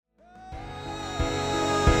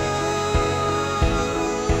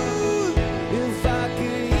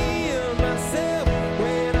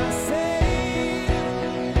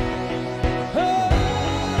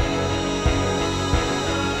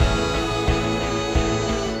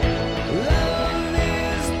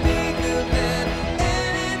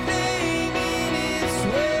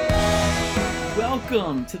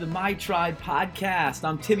Welcome to the My Tribe podcast.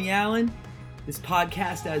 I'm Timmy Allen. This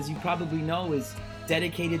podcast, as you probably know, is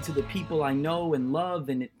dedicated to the people I know and love,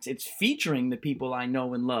 and it's featuring the people I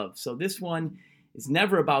know and love. So this one is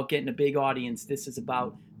never about getting a big audience. This is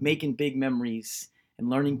about making big memories and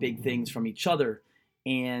learning big things from each other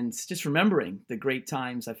and just remembering the great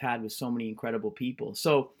times I've had with so many incredible people.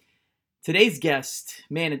 So today's guest,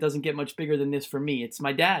 man, it doesn't get much bigger than this for me. It's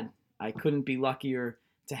my dad. I couldn't be luckier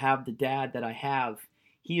to have the dad that I have.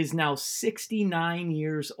 He is now 69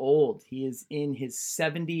 years old. He is in his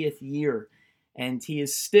 70th year, and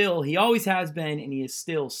he always has been, and he is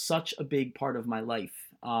still such a big part of my life.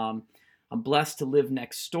 I'm blessed to live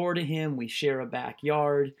next door to him. We share a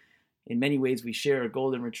backyard. In many ways, we share a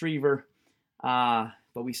golden retriever, but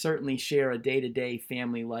we certainly share a day-to-day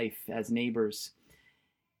family life as neighbors.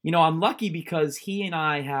 You know, I'm lucky because he and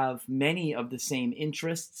I have many of the same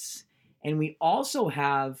interests, and we also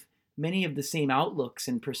have many of the same outlooks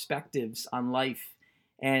and perspectives on life.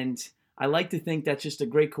 And I like to think that's just a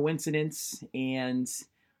great coincidence, and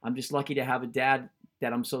I'm just lucky to have a dad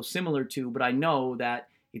that I'm so similar to, but I know that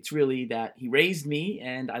it's really that he raised me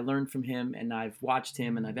and I learned from him, and I've watched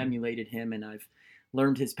him and I've emulated him and I've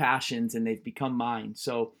learned his passions and they've become mine.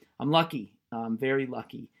 So I'm lucky. I'm very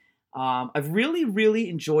lucky. I've really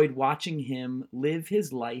enjoyed watching him live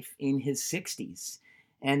his life in his 60s.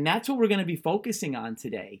 And that's what we're going to be focusing on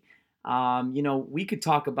today. We could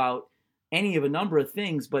talk about any of a number of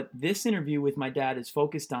things, but this interview with my dad is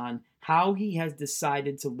focused on how he has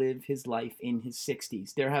decided to live his life in his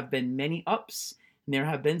 60s. There have been many ups and there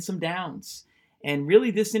have been some downs. And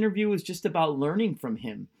really, this interview is just about learning from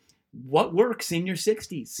him. What works in your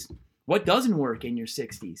 60s? What doesn't work in your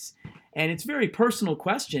 60s? And it's a very personal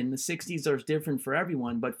question. The 60s are different for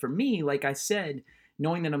everyone. But for me, like I said,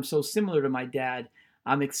 knowing that I'm so similar to my dad,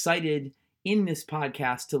 I'm excited in this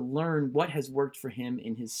podcast to learn what has worked for him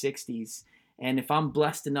in his 60s. And if I'm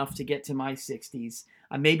blessed enough to get to my 60s,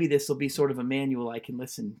 maybe this will be sort of a manual I can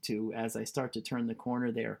listen to as I start to turn the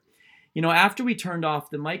corner there. You know, after we turned off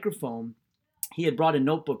the microphone, he had brought a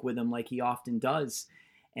notebook with him like he often does.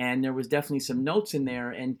 And there was definitely some notes in there.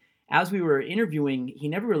 And as we were interviewing, he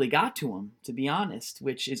never really got to them, to be honest,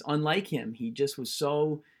 which is unlike him. He just was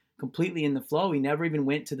so completely in the flow. He never even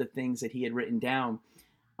went to the things that he had written down.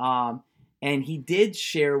 And he did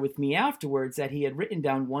share with me afterwards that he had written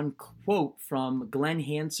down one quote from Glenn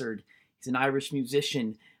Hansard. He's an Irish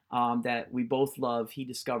musician that we both love. He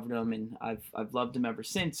discovered him, and I've loved him ever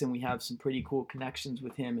since. And we have some pretty cool connections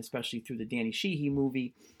with him, especially through the Danny Sheehy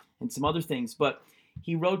movie and some other things. But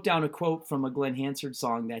he wrote down a quote from a Glenn Hansard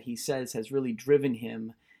song that he says has really driven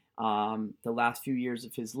him the last few years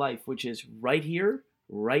of his life, which is right here,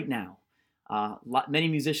 right now. Many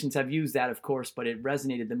musicians have used that, of course, but it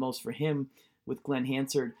resonated the most for him with Glenn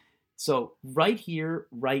Hansard. So right here,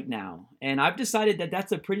 right now. And I've decided that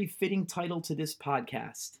that's a pretty fitting title to this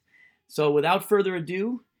podcast. So without further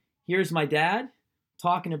ado, here's my dad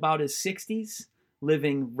talking about his 60s,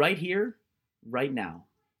 living right here, right now.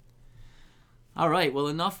 All right, well,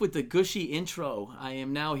 enough with the gushy intro. I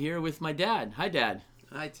am now here with my dad. Hi, Dad.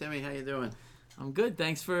 Hi, Timmy. How you doing? I'm good.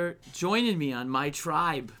 Thanks for joining me on My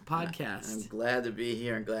Tribe podcast. I'm glad to be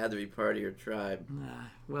here and glad to be part of your tribe.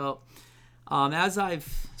 As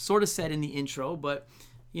I've sort of said in the intro, but,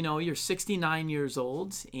 you know, you're 69 years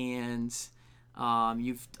old and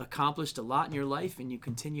you've accomplished a lot in your life and you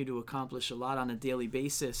continue to accomplish a lot on a daily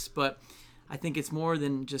basis. But I think it's more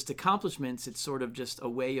than just accomplishments. It's sort of just a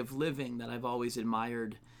way of living that I've always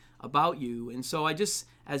admired about you. And so I just,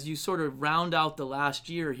 as you sort of round out the last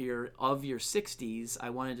year here of your 60s,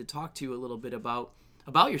 I wanted to talk to you a little bit about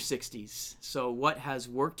your 60s. So what has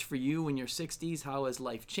worked for you in your 60s? How has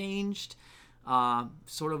life changed?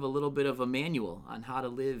 Sort of a little bit of a manual on how to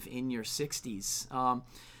live in your 60s.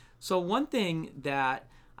 So one thing that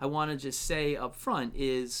I want to just say up front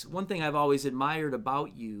is one thing I've always admired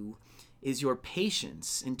about you is your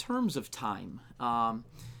patience in terms of time.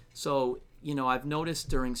 You know, I've noticed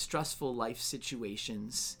during stressful life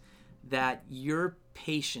situations that you're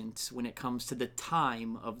patient when it comes to the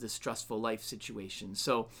time of the stressful life situation.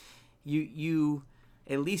 So you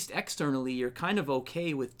at least externally, you're kind of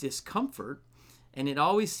okay with discomfort. And it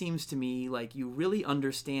always seems to me like you really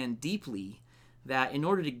understand deeply that in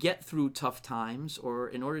order to get through tough times or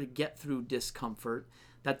in order to get through discomfort,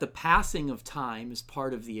 that the passing of time is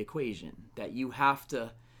part of the equation, that you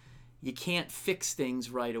can't fix things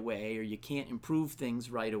right away or you can't improve things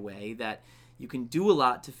right away, that you can do a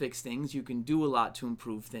lot to fix things, you can do a lot to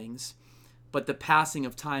improve things, but the passing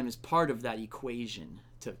of time is part of that equation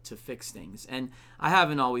to fix things. And I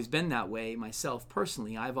haven't always been that way myself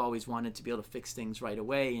personally. I've always wanted to be able to fix things right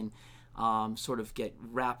away, and sort of get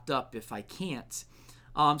wrapped up if I can't.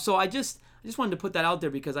 So I just wanted to put that out there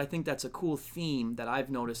because I think that's a cool theme that I've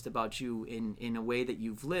noticed about you in a way that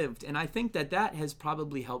you've lived. And I think that has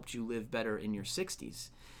probably helped you live better in your 60s.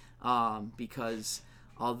 Because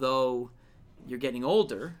although you're getting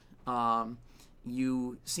older,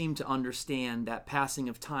 you seem to understand that passing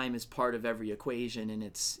of time is part of every equation, and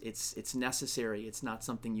it's necessary. It's not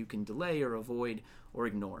something you can delay or avoid or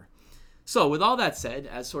ignore. So with all that said,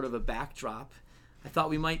 as sort of a backdrop, I thought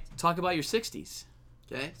we might talk about your 60s.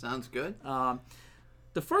 Okay, sounds good.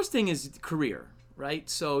 The first thing is career, right?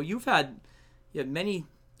 So you've done many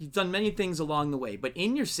things along the way, but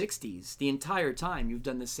in your 60s, the entire time, you've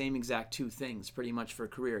done the same exact two things pretty much for a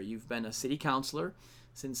career. You've been a city councilor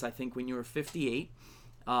since I think when you were 58.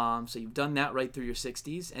 So you've done that right through your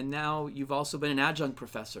 60s, and now you've also been an adjunct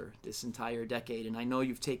professor this entire decade, and I know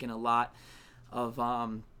you've taken a lot of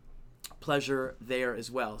pleasure there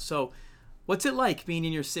as well. So what's it like being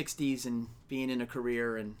in your 60s and being in a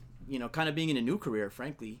career and, kind of being in a new career,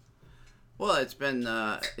 frankly? Well,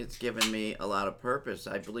 it's given me a lot of purpose.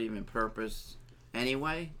 I believe in purpose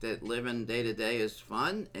anyway, that living day to day is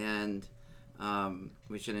fun, and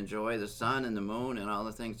we should enjoy the sun and the moon and all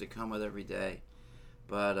the things that come with every day.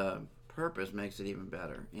 But purpose makes it even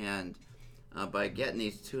better. And by getting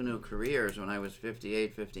these two new careers when I was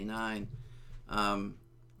 58, 59,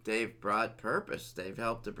 they've brought purpose. They've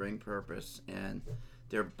helped to bring purpose. And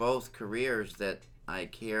they're both careers that I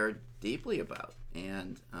care deeply about.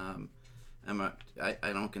 And I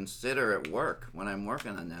don't consider it work when I'm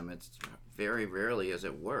working on them. It's very rarely is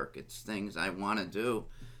it work. It's things I want to do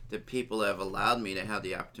that people have allowed me to have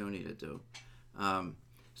the opportunity to do.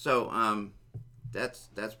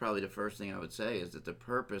 That's probably the first thing I would say, is that the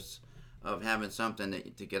purpose of having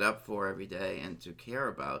something to get up for every day and to care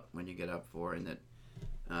about when you get up for, and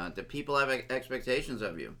that people have expectations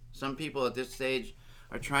of you. Some people at this stage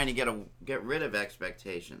are trying to get rid of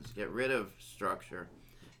expectations, get rid of structure,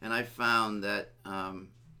 and I found that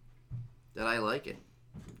I like it.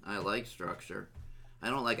 I like structure. I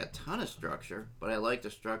don't like a ton of structure, but I like the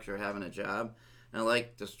structure of having a job, and I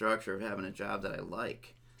like the structure of having a job that I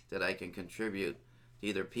like, that I can contribute to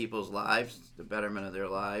either people's lives, the betterment of their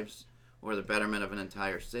lives, or the betterment of an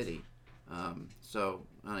entire city. So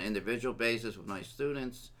on an individual basis with my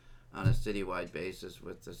students, on a citywide basis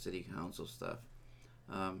with the city council stuff.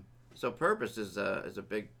 So purpose is a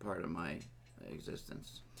big part of my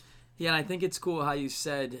existence. Yeah, and I think it's cool how you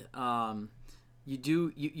said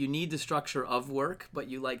you need the structure of work, but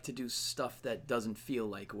you like to do stuff that doesn't feel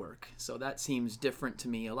like work. So that seems different to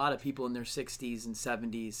me. A lot of people in their 60s and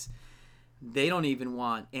 70s, they don't even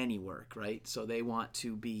want any work, right? So they want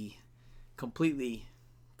to be completely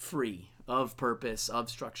free of purpose, of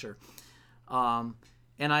structure. And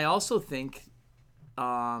I also think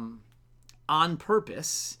on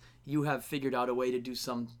purpose, you have figured out a way to do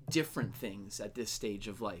some different things at this stage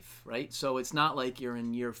of life, right? So it's not like you're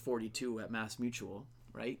in year 42 at Mass Mutual,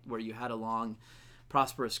 right, where you had a long,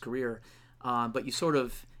 prosperous career, but you sort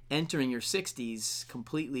of entering your 60s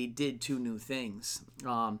completely did two new things.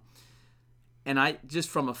 And I just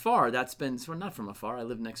from afar, that's been, well, not from afar, I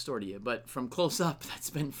live next door to you, but from close up,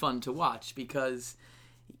 that's been fun to watch because,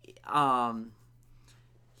 I've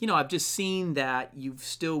just seen that you've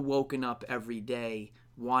still woken up every day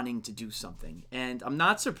wanting to do something. And I'm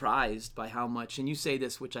not surprised by how much, and you say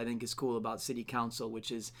this, which I think is cool about city council,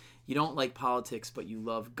 which is you don't like politics, but you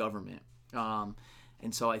love government. And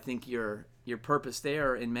so I think your purpose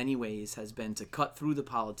there in many ways has been to cut through the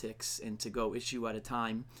politics and to go issue at a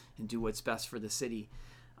time and do what's best for the city.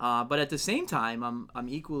 But at the same time, I'm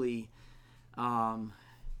equally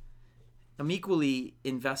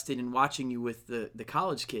invested in watching you with the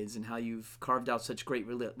college kids and how you've carved out such great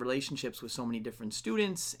relationships with so many different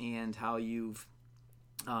students, and how you've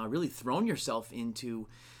really thrown yourself into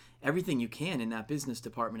everything you can in that business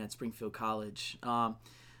department at Springfield College.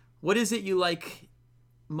 What is it you like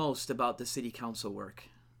most about the city council work?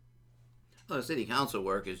 Well, the city council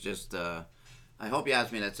work is just, I hope you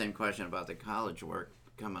asked me that same question about the college work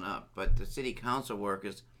coming up, but the city council work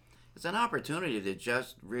it's an opportunity to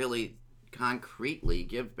just really concretely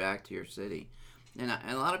give back to your city. And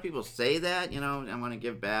a lot of people say that, I want to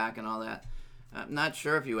give back and all that. I'm not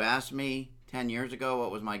sure if you asked me 10 years ago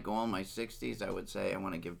what was my goal in my 60s, I would say I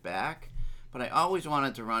want to give back. But I always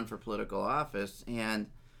wanted to run for political office, and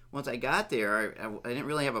once I got there, I didn't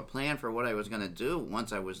really have a plan for what I was going to do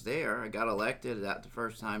once I was there. I got elected the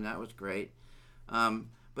first time. That was great.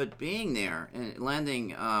 But being there and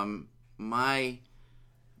lending my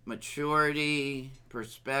maturity,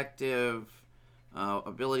 perspective,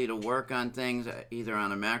 ability to work on things either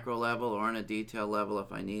on a macro level or on a detail level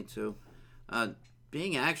if I need to.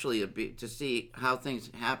 Being actually to see how things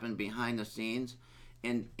happen behind the scenes,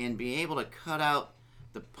 and be able to cut out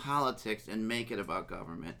the politics and make it about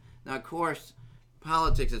government. Now, of course,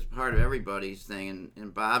 politics is part of everybody's thing.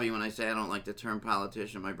 And Bobby, when I say I don't like the term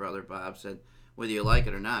politician, my brother Bob said, whether you like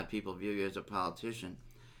it or not, people view you as a politician.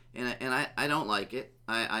 And I don't like it.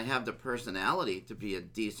 I have the personality to be a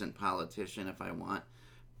decent politician if I want.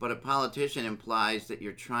 But a politician implies that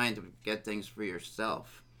you're trying to get things for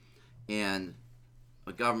yourself. And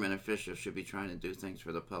a government official should be trying to do things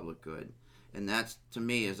for the public good. And that's, to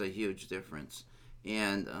me, is a huge difference.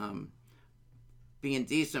 And being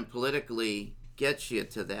decent politically gets you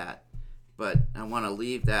to that. But I want to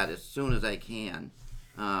leave that as soon as I can.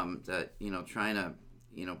 That, trying to,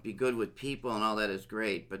 be good with people and all that is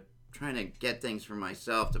great. But trying to get things for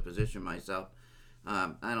myself, to position myself,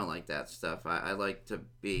 I don't like that stuff. I like to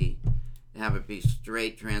have it be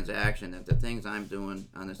straight transaction, that the things I'm doing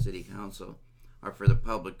on the city council are for the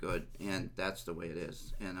public good, and that's the way it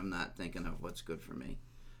is. And I'm not thinking of what's good for me.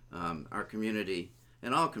 Our community,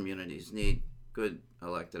 and all communities, need good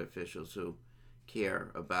elected officials who care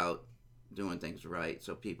about doing things right,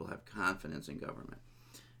 so people have confidence in government.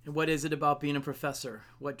 And what is it about being a professor?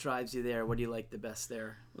 What drives you there? What do you like the best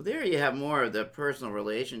there? Well, there you have more of the personal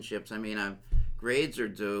relationships. I mean, grades are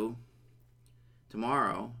due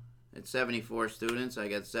tomorrow. It's 74 students. I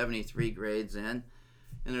got 73 grades in.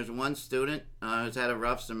 And there's one student who's had a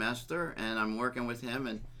rough semester, and I'm working with him,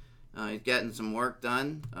 and he's getting some work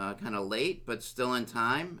done, kind of late, but still in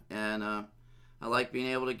time. And I like being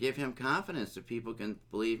able to give him confidence that people can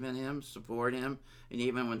believe in him, support him, and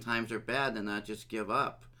even when times are bad, to not just give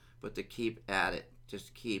up, but to keep at it.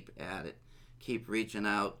 Just keep at it. Keep reaching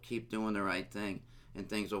out, keep doing the right thing, and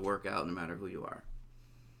things will work out no matter who you are.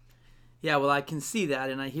 Yeah, well, I can see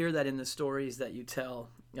that, and I hear that in the stories that you tell.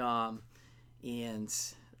 And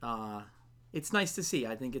it's nice to see.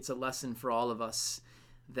 I think it's a lesson for all of us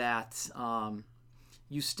that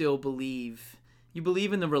you still believe. You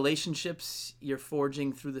believe in the relationships you're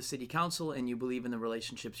forging through the city council, and you believe in the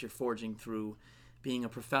relationships you're forging through being a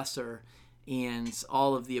professor, and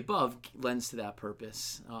all of the above lends to that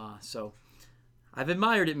purpose. So I've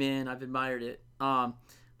admired it, man. I've admired it.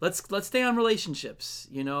 Let's stay on relationships.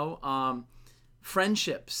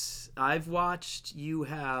 Friendships. I've watched you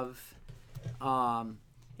have,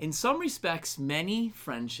 in some respects, many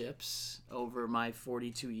friendships over my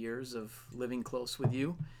 42 years of living close with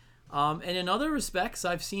you. And in other respects,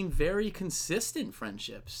 I've seen very consistent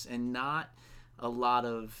friendships and not a lot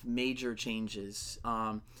of major changes.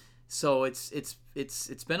 So it's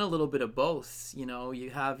been a little bit of both. You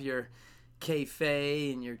have your Kay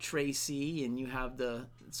Faye and your Tracy, and you have the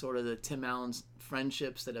sort of the Tim Allen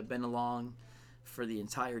friendships that have been along for the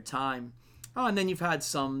entire time. Oh, and then you've had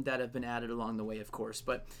some that have been added along the way, of course.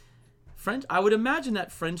 But I would imagine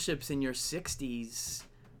that friendships in your 60s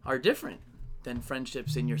are different than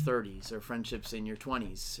friendships in your 30s, or friendships in your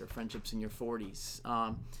 20s, or friendships in your 40s.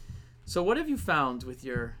 So what have you found with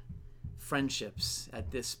your friendships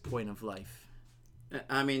at this point of life?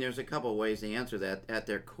 I mean, there's a couple ways to answer that. At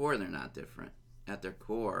their core, they're not different. At their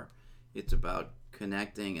core, it's about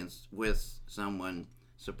connecting with someone,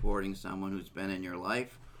 supporting someone who's been in your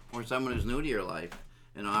life, or someone who's new to your life,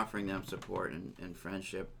 and offering them support and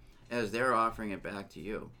friendship as they're offering it back to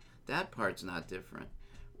you. That part's not different.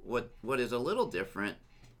 What is a little different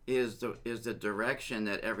is the direction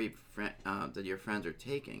that that your friends are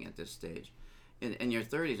taking at this stage. In your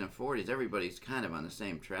 30s and 40s, everybody's kind of on the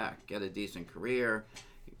same track. Get a decent career,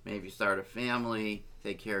 maybe start a family,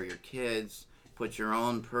 take care of your kids, put your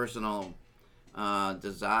own personal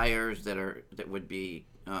desires that would be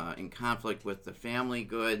in conflict with the family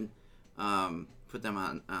good, put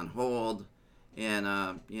them on hold,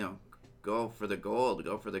 and go for the gold,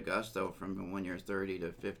 go for the gusto from when you're 30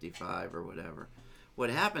 to 55 or whatever. What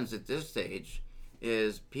happens at this stage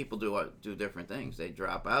is people do different things. They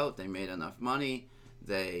drop out, they made enough money,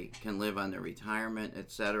 they can live on their retirement,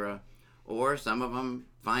 etc. Or some of them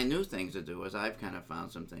find new things to do, as I've kind of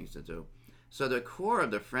found some things to do. So the core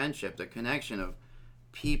of the friendship, the connection of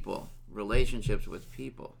people, relationships with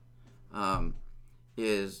people, that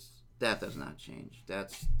does not change.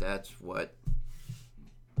 That's what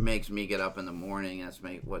makes me get up in the morning. That's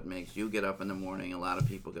what makes you get up in the morning. A lot of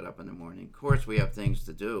people get up in the morning. Of course, we have things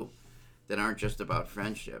to do that aren't just about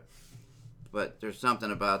friendship, but there's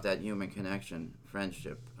something about that human connection,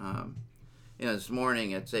 friendship. This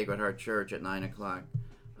morning at Sacred Heart Church at 9 o'clock,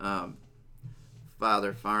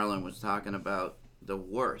 Father Farland was talking about the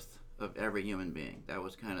worth of every human being. That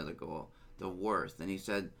was kind of the goal, the worth. And he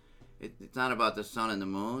said, It's not about the sun and the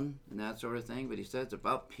moon and that sort of thing, but he said it's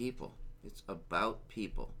about people. It's about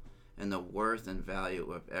people and the worth and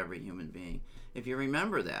value of every human being. If you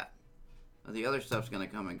remember that, the other stuff's going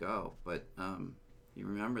to come and go, but you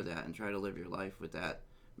remember that and try to live your life with that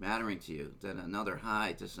mattering to you, that another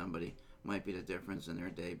hi to somebody might be the difference in their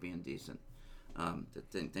day being decent.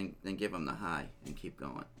 Then give them the hi and keep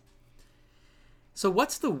going. So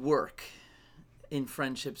what's the work in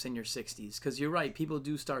friendships in your 60s? Because you're right, people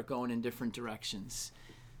do start going in different directions.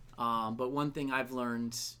 But one thing I've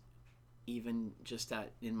learned, even just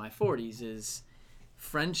in my 40s, is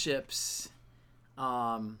friendships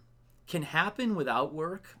can happen without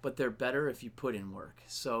work, but they're better if you put in work.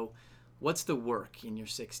 So what's the work in your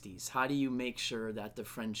 60s? How do you make sure that the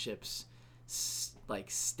friendships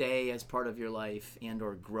stay as part of your life and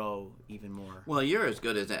or grow even more? Well, you're as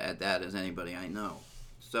good at that as anybody I know.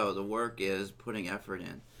 So the work is putting effort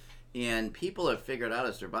in. And people have figured out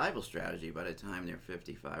a survival strategy by the time they're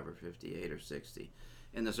 55 or 58 or 60.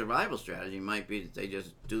 And the survival strategy might be that they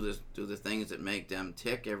just do the things that make them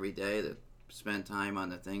tick every day, that spend time on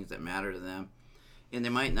the things that matter to them. And they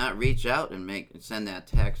might not reach out and send that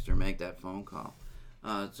text or make that phone call.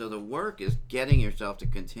 So the work is getting yourself to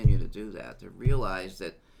continue to do that, to realize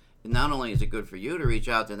that not only is it good for you to reach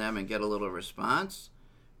out to them and get a little response,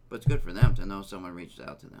 but it's good for them to know someone reached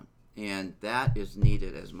out to them. And that is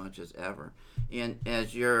needed as much as ever. And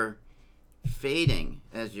as you're fading,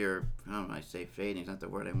 I don't know, I say fading is not the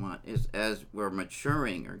word I want, is as we're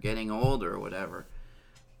maturing or getting older or whatever,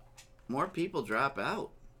 more people drop out.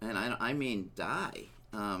 And I mean die.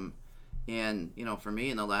 And, for me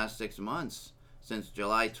in the last 6 months, since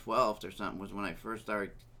July 12th or something was when I first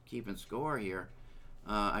started keeping score here,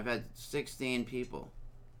 I've had 16 people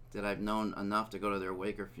that I've known enough to go to their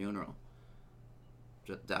wake or funeral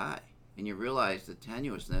just die. And you realize the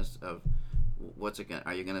tenuousness of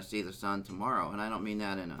are you going to see the sun tomorrow? And I don't mean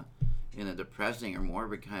that in a depressing or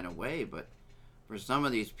morbid kind of way, but for some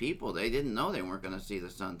of these people, they didn't know they weren't going to see the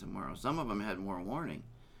sun tomorrow. Some of them had more warning.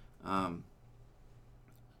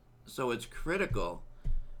 So it's critical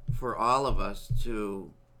for all of us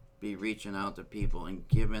to be reaching out to people and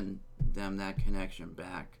giving them that connection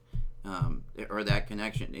back, or that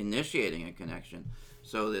connection, initiating a connection,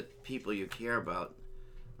 so that people you care about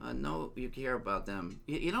know you care about them.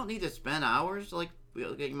 You don't need to spend hours like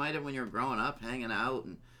you might have when you're growing up, hanging out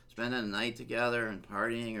and spending a night together and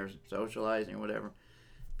partying or socializing or whatever.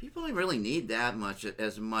 People don't really need that much at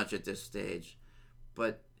this stage,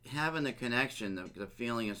 but having the connection, the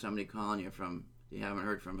feeling of somebody calling you from you haven't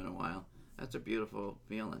heard from in a while, that's a beautiful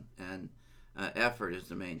feeling. And effort is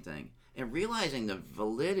the main thing. And realizing the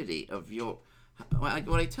validity of what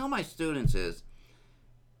I tell my students is,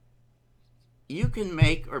 you can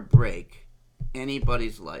make or break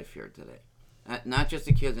anybody's life here today. Not just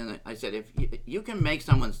the kids. I said, if you can make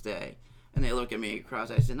someone stay, and they look at me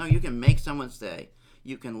across, I said, no, you can make someone stay.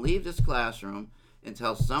 You can leave this classroom and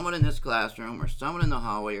tell someone in this classroom or someone in the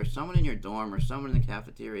hallway or someone in your dorm or someone in the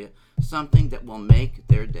cafeteria something that will make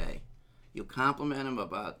their day. You compliment them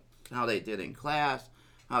about how they did in class,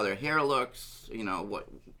 how their hair looks,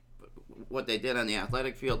 what they did on the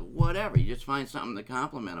athletic field, whatever. You just find something to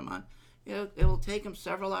compliment them on. It'll take them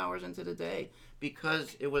several hours into the day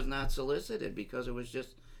because it was not solicited, because it was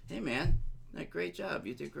just, hey man, great job,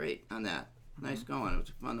 you did great on that. Nice going. It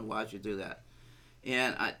was fun to watch you do that.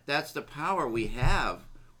 And that's the power we have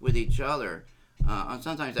with each other. And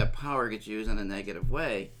sometimes that power gets used in a negative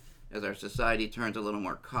way as our society turns a little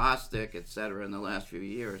more caustic, etc. in the last few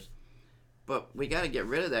years. But we got to get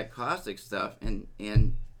rid of that caustic stuff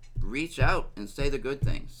and reach out and say the good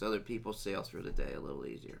things so that people sail through the day a little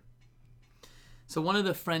easier. So one of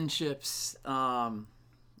the friendships, we'll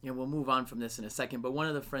move on from this in a second, but one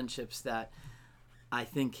of the friendships that I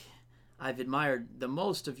think I've admired the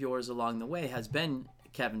most of yours along the way has been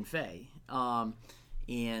Kevin Fay.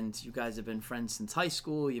 And you guys have been friends since high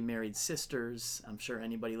school. You married sisters. I'm sure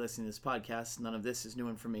anybody listening to this podcast, none of this is new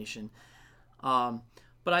information.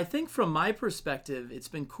 But I think from my perspective, it's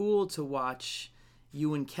been cool to watch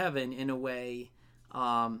you and Kevin in a way.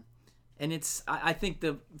 And I think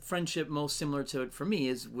the friendship most similar to it for me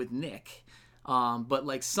is with Nick. But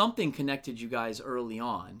like something connected you guys early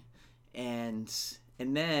on. And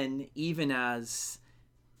then even as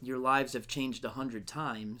your lives have changed 100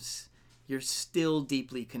 times, you're still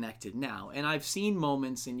deeply connected now. And I've seen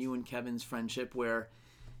moments in you and Kevin's friendship where,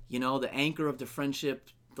 the anchor of the friendship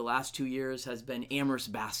the last 2 years has been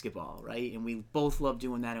Amherst basketball, right? And we both love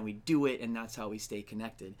doing that, and we do it, and that's how we stay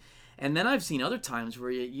connected. And then I've seen other times where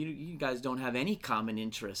you guys don't have any common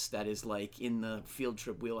interest that is like in the field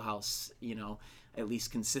trip wheelhouse, at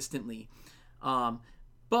least consistently.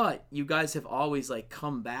 But you guys have always like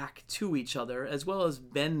come back to each other as well as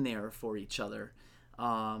been there for each other.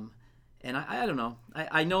 And I don't know.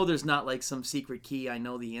 I know there's not like some secret key. I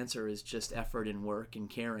know the answer is just effort and work and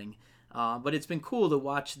caring. But it's been cool to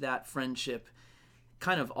watch that friendship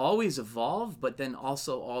kind of always evolve, but then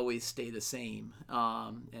also always stay the same.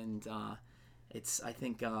 It's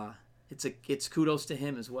kudos to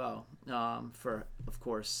him as well for, of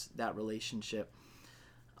course, that relationship.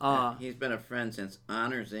 He's been a friend since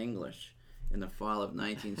Honors English in the fall of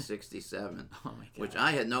 1967, which I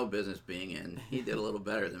had no business being in. He did a little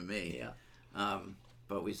better than me. Yeah.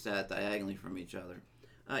 But we sat diagonally from each other.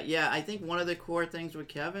 I think one of the core things with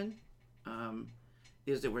Kevin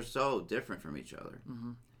is that we're so different from each other.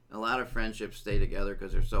 Mm-hmm. A lot of friendships stay together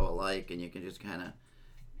because they're so alike, and you can just kind of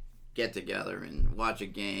get together and watch a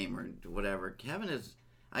game or whatever. Kevin is...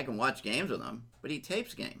 I can watch games with him, but he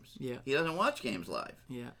tapes games. Yeah. He doesn't watch games live.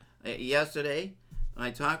 Yeah. Yesterday, when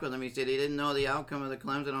I talked with him, he said he didn't know the outcome of the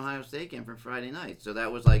Clemson-Ohio State game from Friday night. So that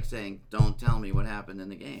was like saying, don't tell me what happened in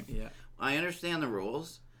the game. Yeah. I understand the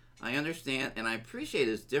rules. I understand, and I appreciate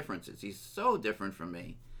his differences. He's so different from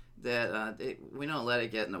me that we don't let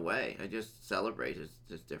it get in the way. I just celebrate his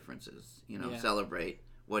differences. Celebrate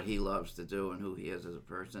what he loves to do and who he is as a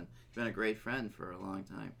person. He's been a great friend for a long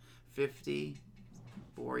time.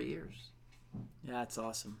 54 years. Yeah, that's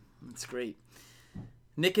awesome. That's great.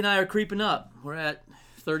 Nick and I are creeping up. We're at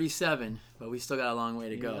 37, but we still got a long way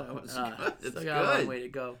to go. It's still got a long way to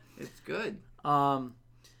go. It's good. Another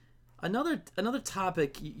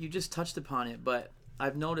topic, you just touched upon it, but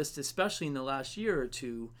I've noticed, especially in the last year or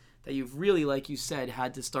two, that you've really, like you said,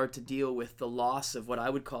 had to start to deal with the loss of what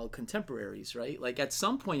I would call contemporaries, right? Like at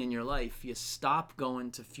some point in your life, you stop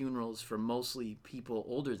going to funerals for mostly people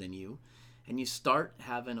older than you, and you start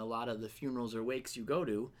having a lot of the funerals or wakes you go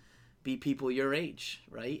to be people your age,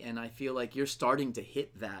 right? And I feel like you're starting to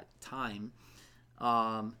hit that time.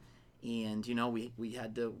 And, we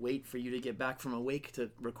had to wait for you to get back from a wake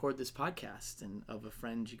to record this podcast and of a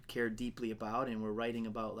friend you cared deeply about and were writing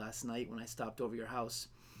about last night when I stopped over your house.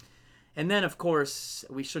 And then, of course,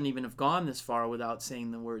 we shouldn't even have gone this far without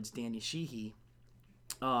saying the words Danny Sheehy.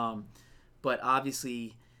 But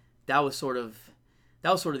obviously, that was sort of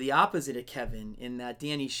the opposite of Kevin, in that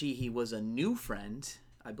Danny Sheehy was a new friend,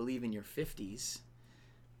 I believe in your 50s.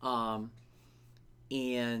 And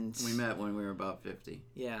we met when we were about 50.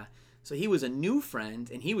 Yeah. So he was a new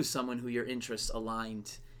friend, and he was someone who your interests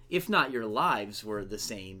aligned. If not your lives were the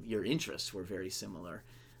same, your interests were very similar.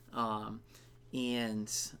 And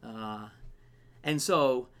so,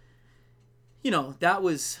 that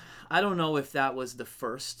was, I don't know if that was the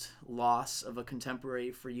first loss of a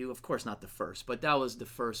contemporary for you. Of course not the first, but that was the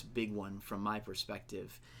first big one from my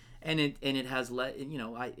perspective. And it has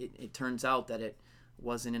it turns out that it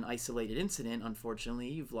wasn't an isolated incident. Unfortunately,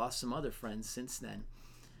 you've lost some other friends since then.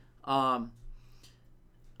 I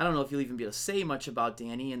don't know if you'll even be able to say much about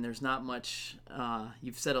Danny, and there's not much,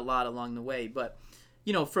 you've said a lot along the way, but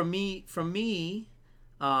from me,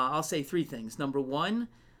 I'll say three things. Number one,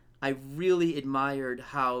 I really admired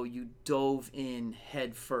how you dove in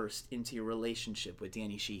head first into your relationship with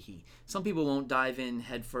Danny Sheehy. Some people won't dive in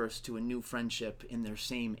head first to a new friendship in their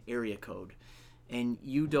same area code. And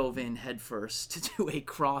you dove in head first to a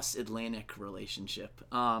cross-Atlantic relationship.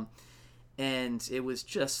 And it was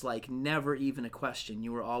just like never even a question.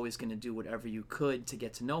 You were always going to do whatever you could to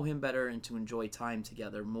get to know him better and to enjoy time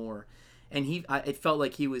together more. And it felt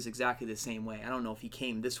like he was exactly the same way. I don't know if he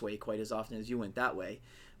came this way quite as often as you went that way,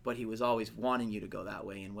 but he was always wanting you to go that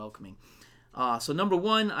way and welcoming. So number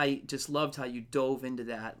one, I just loved how you dove into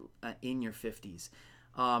that in your 50s.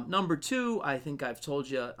 Number two, I think I've told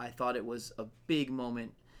you, I thought it was a big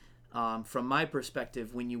moment from my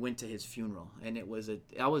perspective when you went to his funeral. And that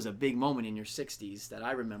was a big moment in your 60s that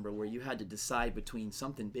I remember, where you had to decide between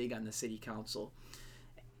something big on the city council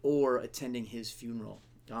or attending his funeral,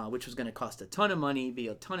 which was going to cost a ton of money, be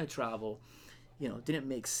a ton of travel. Didn't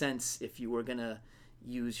make sense if you were going to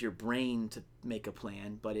use your brain to make a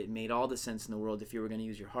plan, but it made all the sense in the world if you were going to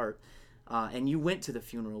use your heart. And you went to the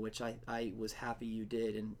funeral, which I was happy you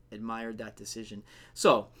did and admired that decision.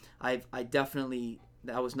 So I definitely,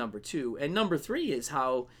 that was number two. And number three is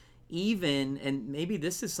how even, and maybe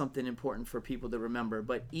this is something important for people to remember,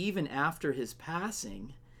 but even after his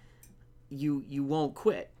passing, you won't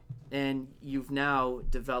quit. And you've now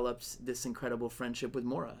developed this incredible friendship with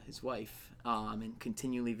Maura, his wife, and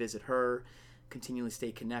continually visit her, continually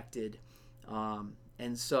stay connected.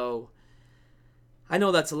 And so I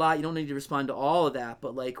know that's a lot. You don't need to respond to all of that,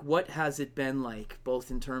 but what has it been like, both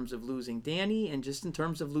in terms of losing Danny and just in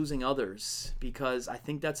terms of losing others? Because I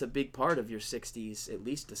think that's a big part of your 60s, at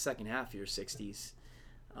least the second half of your 60s.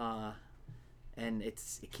 and it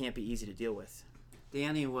can't be easy to deal with.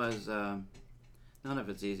 Danny was none of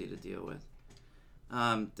it's easy to deal with.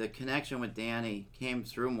 The connection with Danny came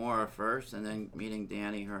through Maura first, and then meeting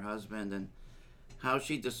Danny, her husband, and how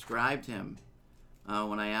she described him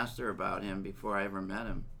when I asked her about him before I ever met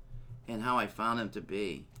him, and how I found him to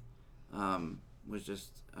be was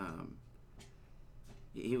just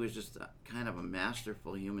he was just kind of a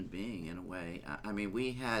masterful human being in a way. I mean,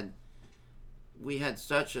 we had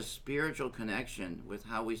such a spiritual connection with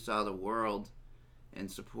how we saw the world and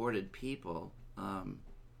supported people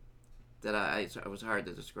that it was hard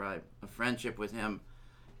to describe. A friendship with him,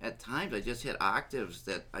 at times I just hit octaves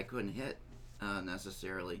that I couldn't hit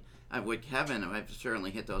necessarily. With Kevin, I've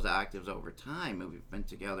certainly hit those octaves over time, and we've been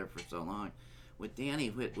together for so long. With Danny,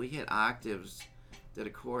 we hit octaves that a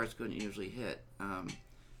chorus couldn't usually hit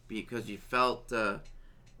because you felt the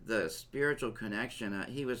spiritual connection.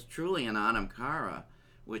 He was truly an Anam Cara,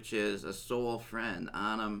 which is a soul friend.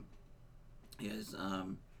 Anam is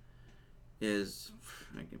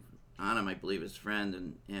Anam, I believe, is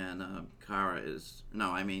friend, and Kara is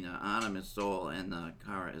Anam is soul, and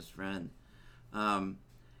Kara is friend.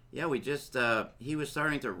 We just he was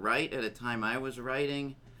starting to write at a time I was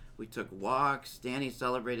writing. We took walks. Danny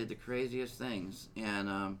celebrated the craziest things,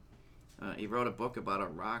 and he wrote a book about a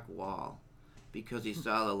rock wall because he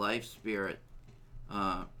saw the life spirit,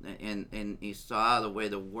 and he saw the way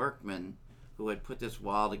the workmen who had put this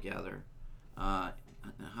wall together,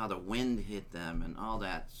 how the wind hit them and all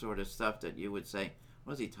that sort of stuff that you would say,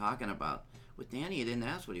 what was he talking about? With Danny, he didn't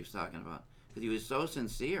ask what he was talking about because he was so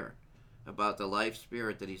sincere about the life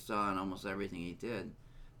spirit that he saw in almost everything he did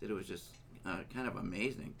that it was just kind of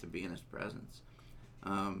amazing to be in his presence.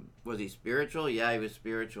 Was he spiritual? Yeah, he was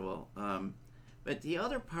spiritual. But the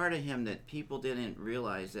other part of him that people didn't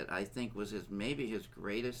realize that I think was maybe his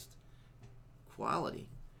greatest quality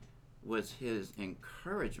was his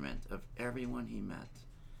encouragement of everyone he met.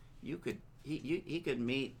 He could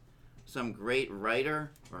meet some great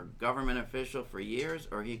writer or government official for years,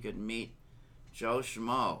 or he could meet Joe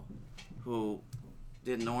Schmo, who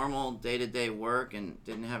did normal day-to-day work and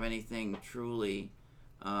didn't have anything truly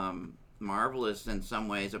marvelous in some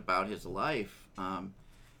ways about his life.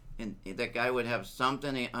 And that guy would have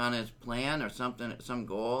something on his plan or some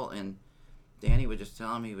goal, and Danny would just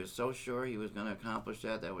tell him he was so sure he was going to accomplish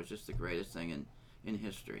that. That was just the greatest thing in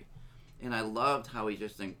history. And I loved how he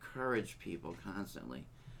just encouraged people constantly.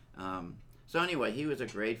 So anyway, he was a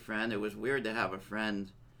great friend. It was weird to have a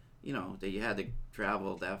friend, that you had to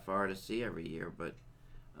travel that far to see every year. But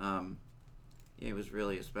he was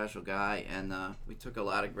really a special guy. And we took a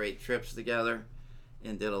lot of great trips together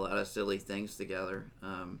and did a lot of silly things together.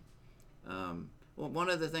 Well,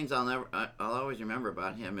 one of the things I'll always remember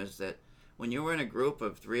about him is that when you were in a group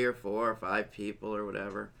of 3 or 4 or 5 people or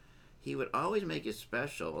whatever, he would always make it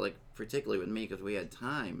special, like particularly with me because we had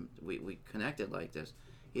time. We connected like this.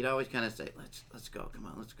 He'd always kind of say, let's go, come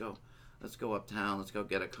on, let's go uptown, let's go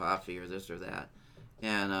get a coffee or this or that.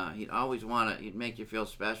 And he'd always he'd make you feel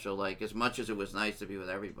special, like as much as it was nice to be with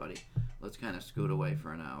everybody, let's kind of scoot away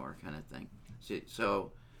for an hour kind of thing.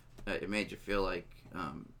 So it made you feel like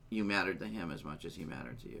you mattered to him as much as he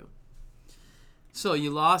mattered to you. So you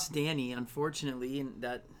lost Danny, unfortunately, in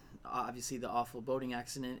that obviously the awful boating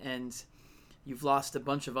accident, and you've lost a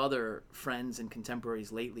bunch of other friends and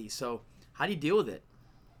contemporaries lately. So how do you deal with it?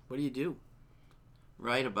 What do you do?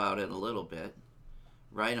 Write about it a little bit.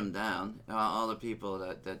 Write them down. All the people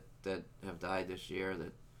that have died this year,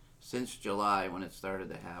 that since July when it started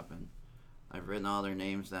to happen, I've written all their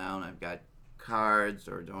names down. I've got cards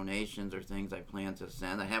or donations or things I plan to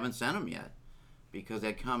send. I haven't sent them yet because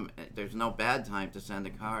there's no bad time to send a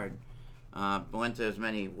card. Went to as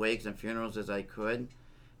many wakes and funerals as I could,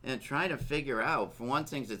 and trying to figure out, for one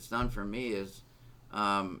thing it's done for me is,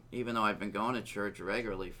 even though I've been going to church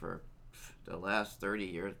regularly for the last 30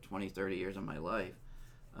 years of my life,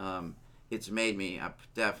 it's made me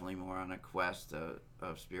definitely more on a quest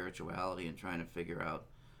of spirituality and trying to figure out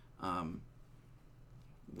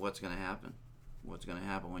what's going to happen. What's going to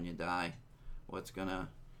happen when you die? What's going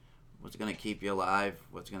to keep you alive?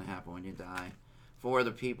 What's going to happen when you die? 4 of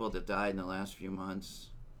the people that died in the last few months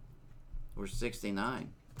were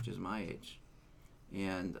 69, which is my age.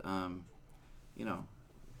 And,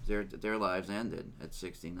 their lives ended at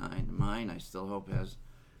 69. Mine, I still hope, has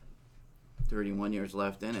 31 years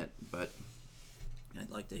left in it. But I'd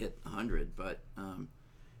like to hit 100, but,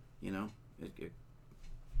 you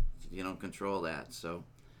don't control that. So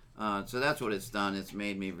that's what it's done. It's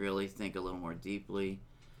made me really think a little more deeply.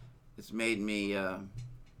 It's made me...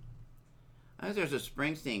 I think there's a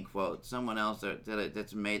Springsteen quote, someone else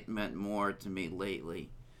that's meant more to me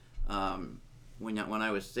lately, When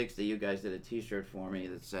I was 60, you guys did a T-shirt for me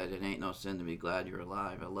that said, "It ain't no sin to be glad you're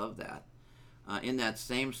alive." I love that. In that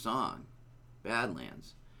same song,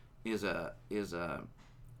 "Badlands," is a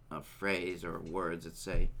phrase or words that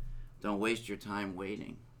say, "Don't waste your time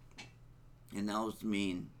waiting," and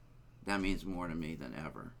that means more to me than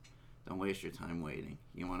ever. Don't waste your time waiting.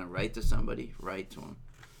 You want to write to somebody, write to them.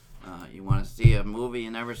 You want to see a movie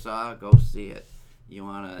you never saw, go see it. You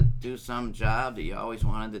want to do some job that you always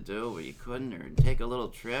wanted to do but you couldn't, or take a little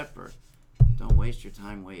trip, or don't waste your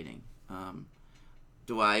time waiting.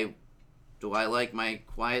 Do I like my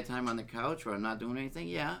quiet time on the couch where I'm not doing anything?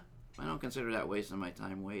 Yeah. I don't consider that wasting my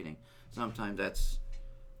time waiting. Sometimes that's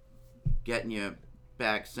getting you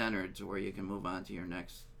back centered to where you can move on to your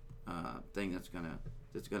next thing that's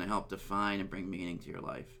gonna help define and bring meaning to your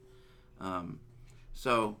life.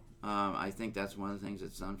 I think that's one of the things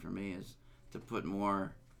it's done for me is to put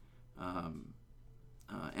more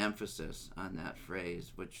emphasis on that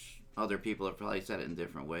phrase, which other people have probably said it in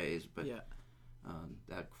different ways, but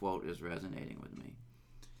that quote is resonating with me.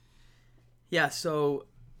 Yeah, so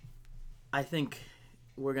I think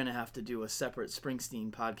we're going to have to do a separate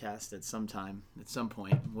Springsteen podcast at some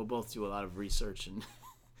point. We'll both do a lot of research and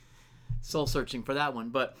soul searching for that one.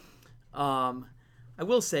 But I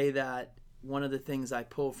will say that one of the things I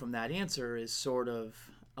pull from that answer is sort of,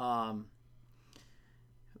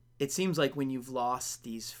 it seems like when you've lost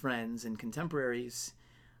these friends and contemporaries,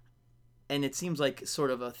 and it seems like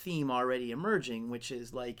sort of a theme already emerging, which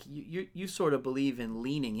is like you sort of believe in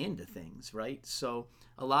leaning into things, right? So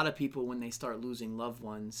a lot of people, when they start losing loved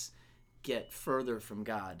ones, get further from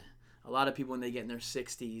God. A lot of people, when they get in their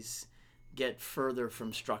 60s, get further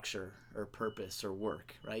from structure or purpose or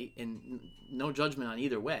work, right? And no judgment on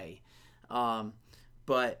either way.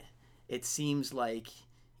 But it seems like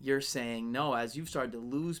you're saying, no, as you've started to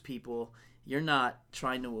lose people, you're not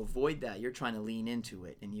trying to avoid that. You're trying to lean into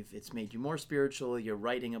it. And it's made you more spiritual. You're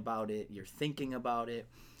writing about it. You're thinking about it.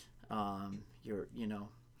 And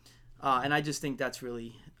I just think that's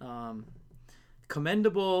really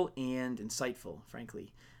commendable and insightful,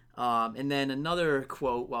 frankly. And then another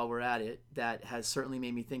quote while we're at it that has certainly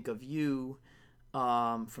made me think of you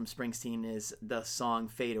from Springsteen is the song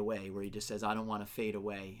 "Fade Away," where he just says, "I don't want to fade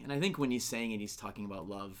away." And I think when he's saying it, he's talking about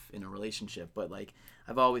love in a relationship. But like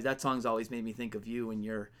that song's always made me think of you, and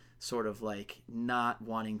you're sort of like not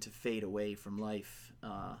wanting to fade away from life.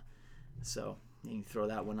 So you can throw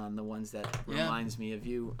that one on the ones that reminds me of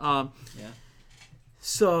you.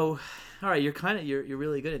 So, all right, you're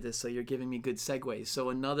really good at this. So you're giving me good segues. So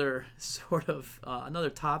another sort of another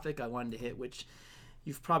topic I wanted to hit, which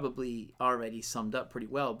you've probably already summed up pretty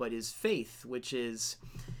well, but is faith, which is,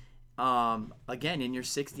 again, in your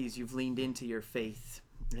 60s, you've leaned into your faith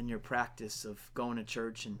and your practice of going to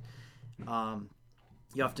church. And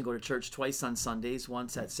you have to go to church twice on Sundays,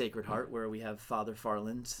 once at Sacred Heart, where we have Father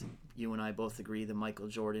Farland. You and I both agree, the Michael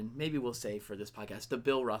Jordan, maybe we'll say for this podcast, the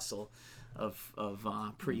Bill Russell of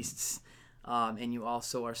priests. And you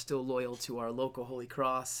also are still loyal to our local Holy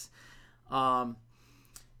Cross.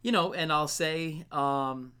 And I'll say,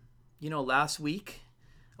 last week,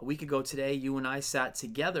 a week ago today, you and I sat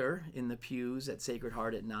together in the pews at Sacred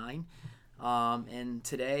Heart at 9. And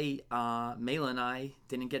today, Mayla and I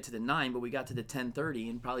didn't get to the 9, but we got to the 10:30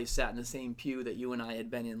 and probably sat in the same pew that you and I had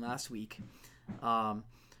been in last week.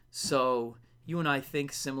 So you and I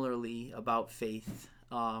think similarly about faith.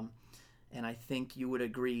 And I think you would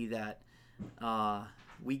agree that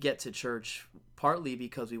we get to church partly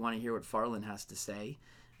because we want to hear what Farland has to say,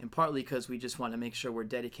 and partly because we just want to make sure we're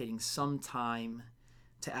dedicating some time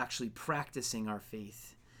to actually practicing our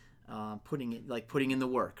faith, putting in the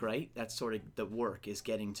work, right? That's sort of the work, is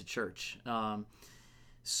getting to church.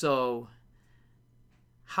 So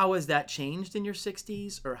how has that changed in your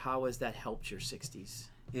 60s, or how has that helped your 60s?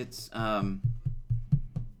 It's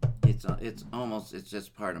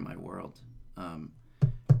just part of my world.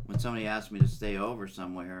 When somebody asks me to stay over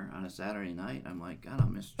somewhere on a Saturday night, I'm like, God, I'll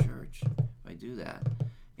miss church if I do that.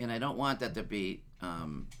 And I don't want that to be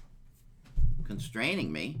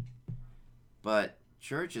constraining me, but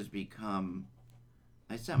church has become,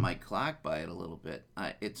 I set my clock by it a little bit.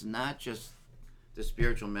 It's not just the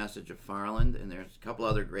spiritual message of Farland, and there's a couple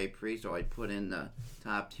other great priests, so I put in the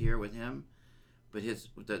top tier with him. But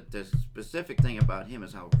the specific thing about him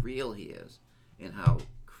is how real he is and how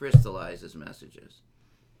crystallized his message is.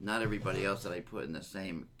 Not everybody else that I put in the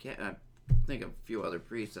same, I think of a few other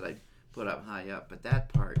priests that I put up high up, but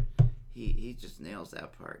that part, he just nails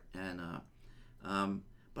that part. And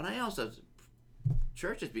but I also,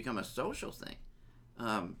 church has become a social thing.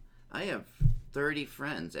 I have 30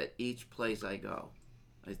 friends at each place I go.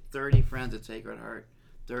 I have 30 friends at Sacred Heart,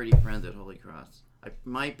 30 friends at Holy Cross. I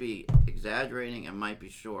might be exaggerating, I might be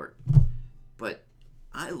short, but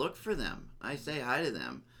I look for them. I say hi to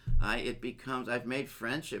them. I've made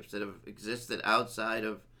friendships that have existed outside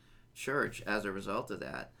of church as a result of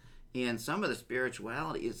that. And some of the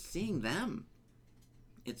spirituality is seeing them.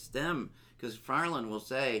 It's them. Because Farland will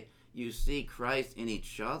say, you see Christ in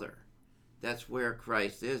each other. That's where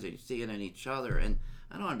Christ is. You see it in each other. And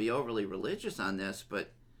I don't want to be overly religious on this,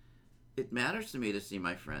 but it matters to me to see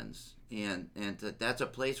my friends. And that's a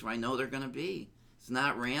place where I know they're going to be. It's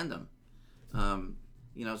not random.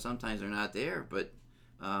 Sometimes they're not there, but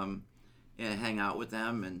and hang out with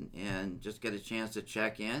them and just get a chance to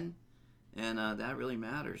check in. And that really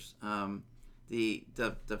matters.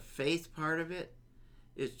 The faith part of it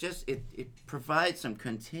is just it provides some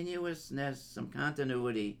continuousness, some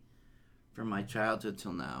continuity from my childhood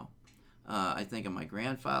till now. I think of my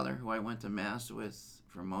grandfather, who I went to Mass with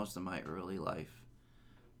for most of my early life,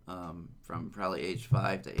 from probably age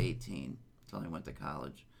 5 to 18 till I went to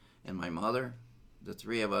college, and my mother. The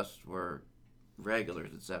three of us were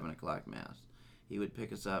regulars at 7 o'clock Mass. He would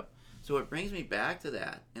pick us up. So it brings me back to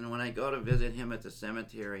that. And when I go to visit him at the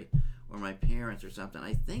cemetery or my parents or something,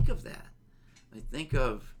 I think of that. I think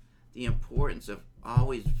of the importance of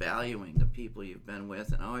always valuing the people you've been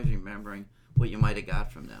with and always remembering what you might have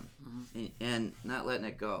got from them, and not letting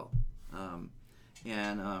it go.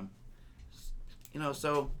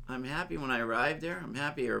 So I'm happy when I arrived there. I'm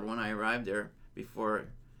happier when I arrived there before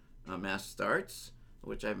Mass starts,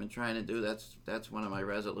 which I've been trying to do. That's one of my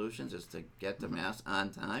resolutions, is to get to Mass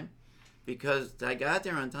on time. Because I got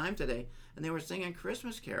there on time today, and they were singing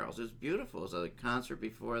Christmas carols. It was beautiful. It was a concert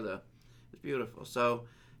before it was beautiful. So,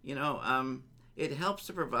 it helps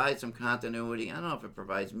to provide some continuity. I don't know if it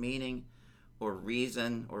provides meaning or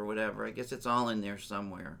reason or whatever. I guess it's all in there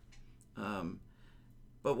somewhere.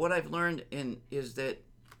 But what I've learned is that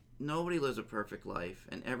nobody lives a perfect life,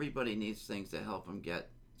 and everybody needs things to help them get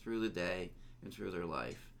through the day and through their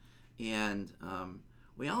life. And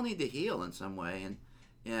we all need to heal in some way.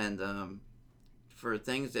 And for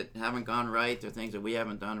things that haven't gone right, or things that we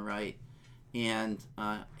haven't done right, and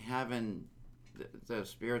having the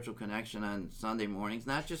spiritual connection on Sunday mornings,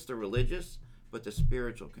 not just the religious, but the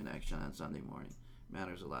spiritual connection on Sunday morning,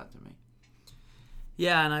 matters a lot to me.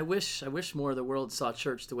 Yeah, and I wish more of the world saw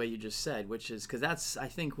church the way you just said, which is, because that's, I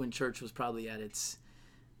think, when church was probably at its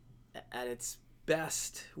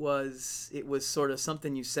best. It was sort of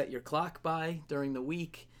something you set your clock by during the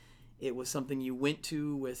week. It was something you went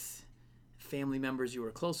to with family members you were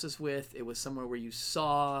closest with. It was somewhere where you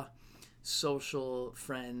saw social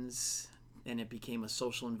friends, and it became a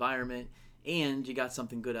social environment, and you got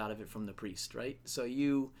something good out of it from the priest, right? So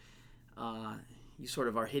you sort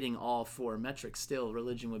of are hitting all four metrics still.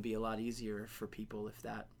 Religion would be a lot easier for people if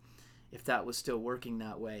that was still working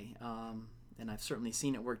that way. And I've certainly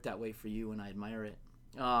seen it work that way for you, and I admire it.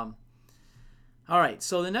 All right,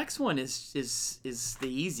 so the next one is the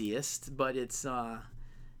easiest, but it's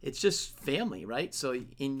just family, right? So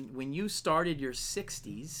when you started your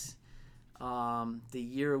 60's, the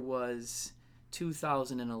year was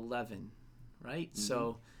 2011, right? Mm-hmm.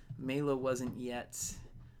 So Mela wasn't yet,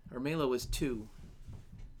 or Mela was 2.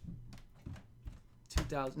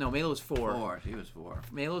 2000. No, Mela was 4. She was 4.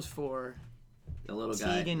 Mela was 4. The little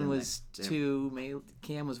guy. Tegan was 2.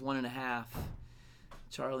 Cam was 1.5.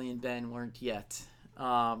 Charlie and Ben weren't yet.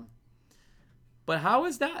 But how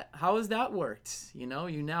has that worked? You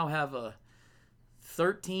now have a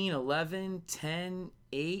 13, 11, 10,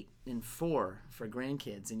 8, and 4 for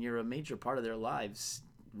grandkids, and you're a major part of their lives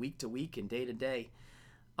week to week and day to day.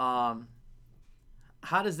 How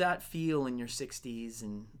does that feel in your 60's,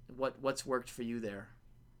 and what's worked for you there?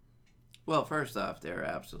 Well, first off, they're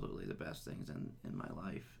absolutely the best things in my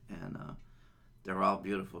life, and they're all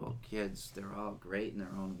beautiful kids. They're all great in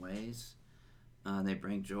their own ways. They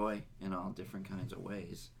bring joy in all different kinds of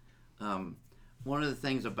ways. One of the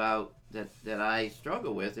things about that I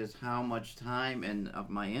struggle with is how much time and of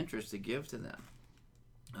my interest to give to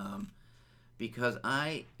them. Because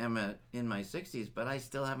I am in my 60's, but I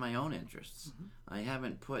still have my own interests. Mm-hmm. I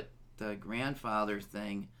haven't put the grandfather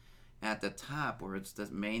thing at the top where it's the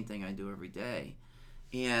main thing I do every day.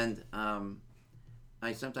 And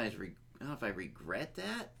I sometimes, I don't know if I regret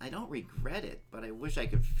that. I don't regret it, but I wish I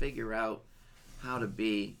could figure out how to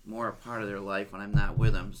be more a part of their life when I'm not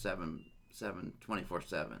with them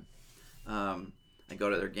 24/7. I go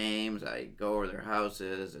to their games, I go over their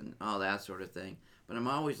houses and all that sort of thing. But I'm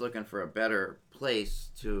always looking for a better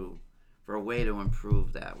place for a way to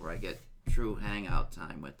improve that, where I get true hangout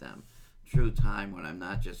time with them, true time when I'm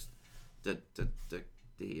not just the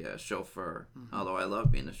chauffeur. Mm-hmm. Although I love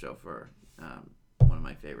being the chauffeur. One of of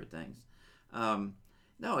my favorite things.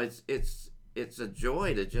 No, it's a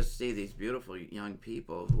joy to just see these beautiful young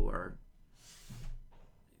people who are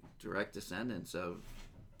direct descendants of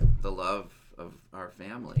the love of our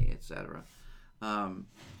family, etc. I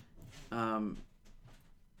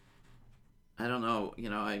don't know,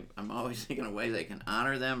 I'm always thinking of ways I can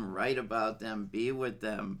honor them, write about them, be with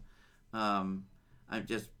them. I'm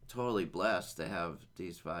just totally blessed to have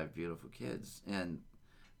these 5 beautiful kids, and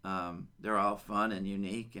they're all fun and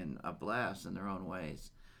unique and a blast in their own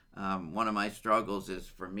ways. One of my struggles is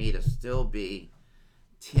for me to still be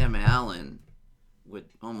Tim Allen with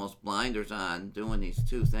almost blinders on, doing these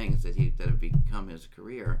 2 things that have become his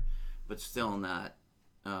career, but still not.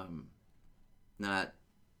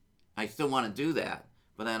 I still want to do that,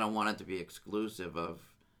 but I don't want it to be exclusive of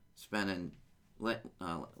let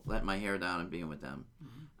my hair down and being with them.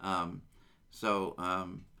 Mm-hmm.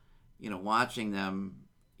 Watching them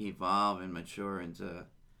evolve and mature into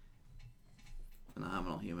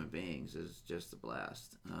phenomenal human beings is just a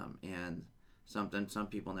blast, and something some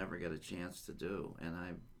people never get a chance to do, and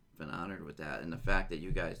I've been honored with that. And the fact that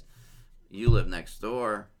you live next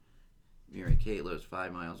door, Mary Kate lives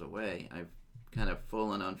 5 miles away. I've kind of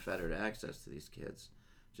full and unfettered access to these kids.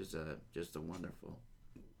 Just a wonderful,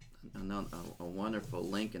 a wonderful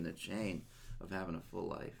link in the chain of having a full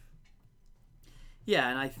life. Yeah,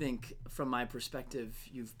 and I think from my perspective,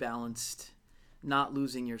 you've balanced not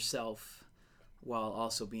losing yourself while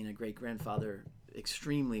also being a great grandfather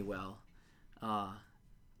extremely well,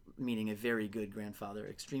 meaning a very good grandfather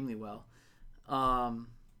extremely well. And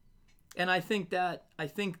I think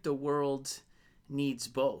the world needs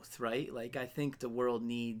both, right? Like, I think the world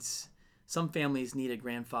needs, some families need a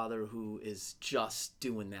grandfather who is just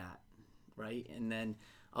doing that, right? And then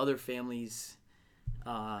other families,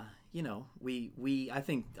 I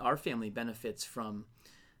think our family benefits from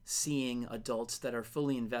seeing adults that are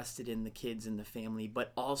fully invested in the kids and the family,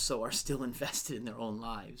 but also are still invested in their own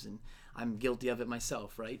lives. And I'm guilty of it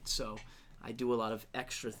myself, right? So I do a lot of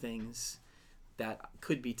extra things that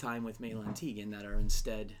could be time with Mayla and Tegan that are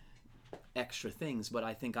instead extra things, but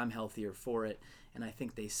I think I'm healthier for it, and I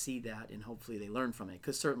think they see that, and hopefully they learn from it,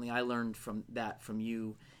 because certainly I learned from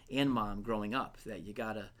you and Mom growing up, that you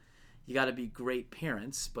gotta be great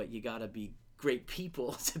parents, but you gotta be great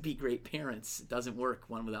people to be great parents. It doesn't work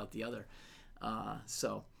one without the other.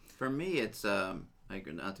 So for me, it's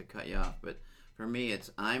not to cut you off, but for me,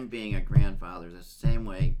 it's I'm being a grandfather the same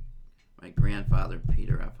way my grandfather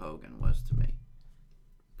Peter F. Hogan was to me.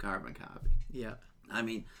 Carbon copy. Yeah. I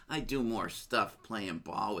mean, I do more stuff playing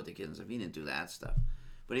ball with the kids and stuff. He didn't do that stuff.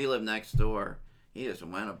 But he lived next door. He just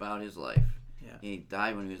went about his life. Yeah. He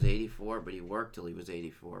died when he was 84, but he worked till he was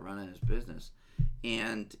 84 running his business.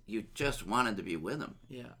 And you just wanted to be with him.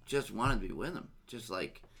 Yeah. Just wanted to be with him. Just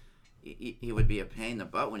like he would be a pain in the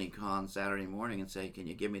butt when he'd call on Saturday morning and say, can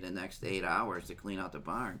you give me the next 8 hours to clean out the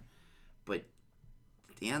barn? But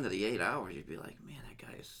at the end of the 8 hours, you'd be like, man, that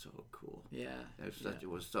guy is so cool. Yeah. It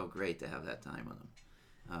was so great to have that time with him.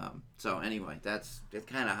 So anyway, that's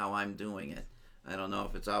kind of how I'm doing it. I don't know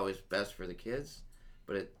if it's always best for the kids,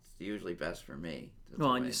 but it's usually best for me.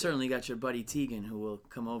 Well, and you certainly got your buddy Tegan, who will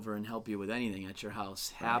come over and help you with anything at your house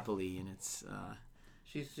happily, and it's.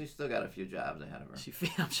 She's still got a few jobs ahead of her.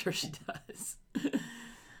 I'm sure she does.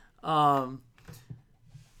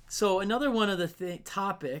 So another one of the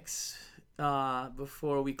topics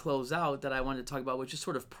before we close out that I wanted to talk about was just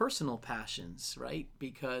sort of personal passions, right?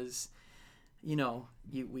 Because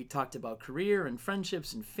we talked about career and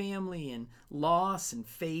friendships and family and loss and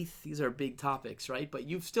faith. These are big topics, right? But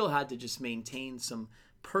you've still had to just maintain some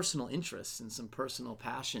personal interests and some personal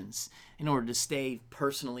passions in order to stay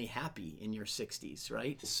personally happy in your 60s,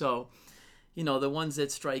 right? So, the ones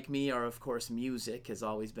that strike me are, of course, music has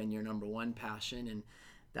always been your number one passion, and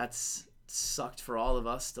that's sucked for all of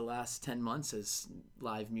us the last 10 months as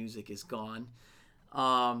live music is gone.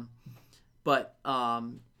 But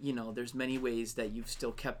there's many ways that you've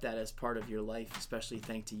still kept that as part of your life, especially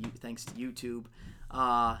thanks to YouTube.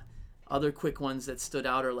 Other quick ones that stood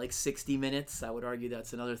out are like 60 Minutes. I would argue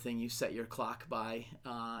that's another thing you set your clock by,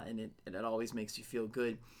 and it always makes you feel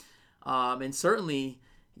good. And certainly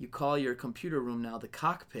you call your computer room now the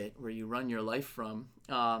cockpit where you run your life from.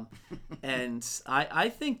 And I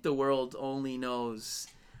think the world only knows...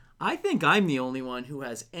 I think I'm the only one who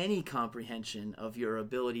has any comprehension of your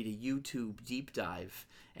ability to YouTube deep dive.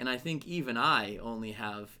 And I think even I only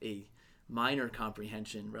have a minor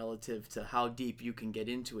comprehension relative to how deep you can get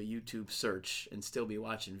into a YouTube search and still be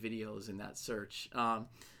watching videos in that search. I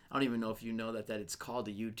don't even know if you know that it's called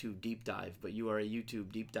a YouTube deep dive, but you are a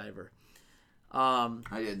YouTube deep diver. I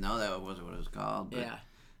didn't know that wasn't what it was called. But yeah.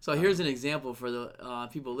 So here's an example for the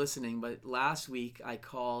people listening. But last week I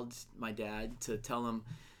called my dad to tell him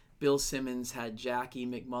Bill Simmons had Jackie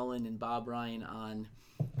McMullen and Bob Ryan on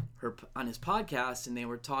his podcast, and they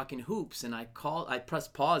were talking hoops. And I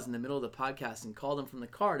pressed pause in the middle of the podcast and called him from the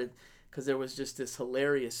car because there was just this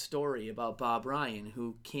hilarious story about Bob Ryan,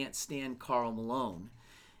 who can't stand Karl Malone.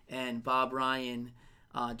 And Bob Ryan,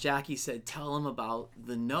 Jackie said, tell him about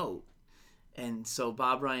the note. And so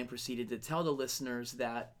Bob Ryan proceeded to tell the listeners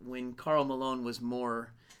that when Karl Malone was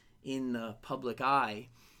more in the public eye,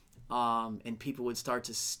 and people would start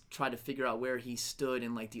to try to figure out where he stood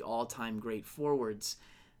in like the all-time great forwards,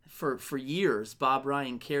 for years, Bob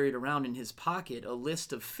Ryan carried around in his pocket a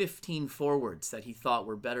list of 15 forwards that he thought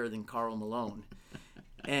were better than Karl Malone.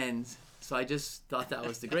 And so I just thought that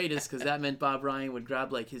was the greatest, because that meant Bob Ryan would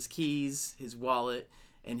grab like his keys, his wallet,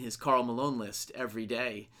 and his Karl Malone list every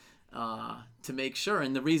day. To make sure.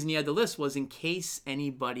 And the reason he had the list was in case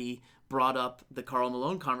anybody brought up the Karl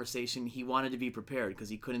Malone conversation, he wanted to be prepared because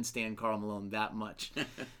he couldn't stand Karl Malone that much.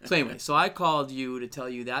 So anyway, so I called you to tell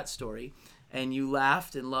you that story, and you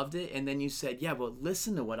laughed and loved it, and then you said, yeah, but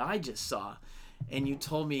listen to what I just saw. And you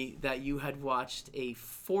told me that you had watched a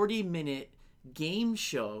 40-minute game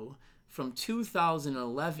show from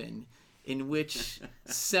 2011 in which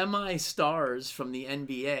semi-stars from the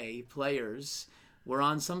NBA, players, were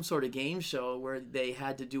on some sort of game show where they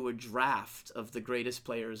had to do a draft of the greatest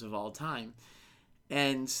players of all time.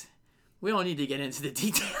 And we don't need to get into the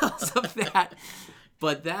details of that,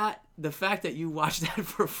 but the fact that you watched that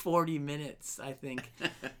for 40 minutes, I think,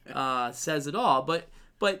 says it all.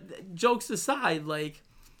 But jokes aside, like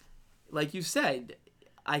you said,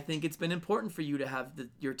 I think it's been important for you to have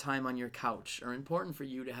your time on your couch, or important for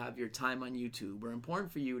you to have your time on YouTube, or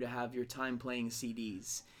important for you to have your time playing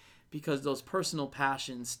CDs. Because those personal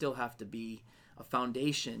passions still have to be a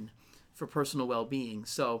foundation for personal well-being.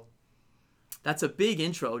 So that's a big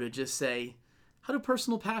intro to just say, how do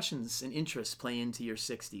personal passions and interests play into your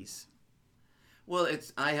 60s? Well,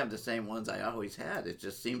 I have the same ones I always had. It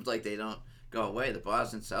just seems like they don't go away. The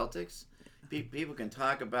Boston Celtics, people can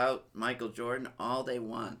talk about Michael Jordan all they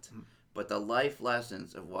want, but the life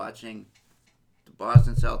lessons of watching the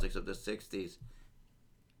Boston Celtics of the 60s,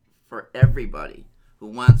 for everybody who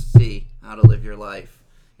wants to see how to live your life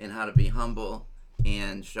and how to be humble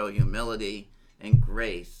and show humility and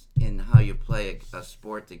grace in how you play a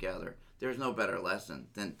sport together. There's no better lesson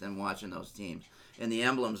than watching those teams. And the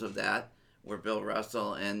emblems of that were Bill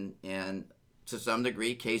Russell and to some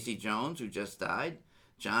degree Casey Jones, who just died,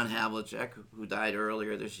 John Havlicek, who died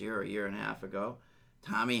earlier this year, a year and a half ago,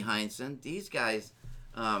 Tommy Heinsohn. These guys,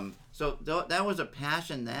 so that was a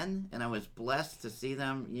passion then, and I was blessed to see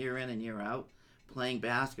them year in and year out playing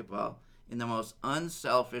basketball in the most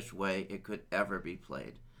unselfish way it could ever be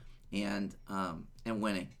played, and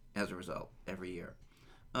winning as a result every year.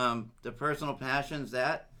 The personal passions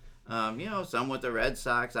that, some with the Red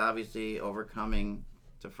Sox, obviously overcoming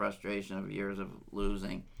the frustration of years of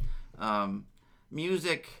losing.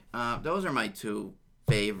 Music, those are my two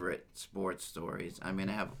favorite sports stories. I mean,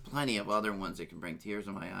 I have plenty of other ones that can bring tears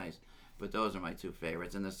in my eyes, but those are my two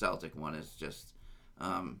favorites. And the Celtic one is just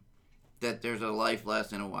that there's a life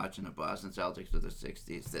lesson of watching the Boston Celtics of the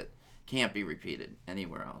 60s that can't be repeated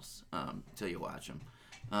anywhere else until you watch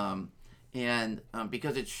them.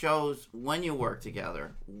 Because it shows when you work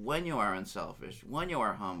together, when you are unselfish, when you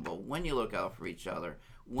are humble, when you look out for each other,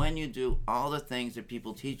 when you do all the things that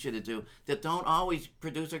people teach you to do that don't always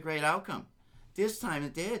produce a great outcome. This time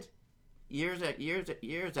it did. Years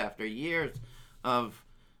after years of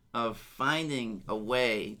finding a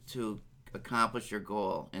way to accomplish your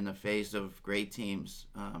goal in the face of great teams.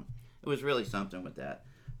 It was really something with that.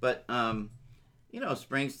 But,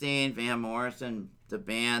 Springsteen, Van Morrison, the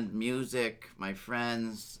band, music, my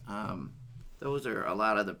friends, those are a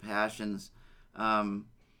lot of the passions. Finding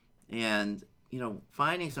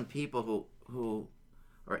some people who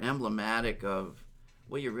are emblematic of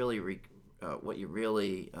what you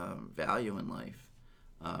really value in life,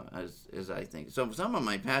 as I think. So some of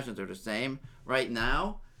my passions are the same. Right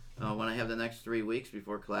now, when I have the next 3 weeks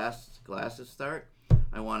before classes start,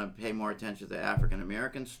 I want to pay more attention to African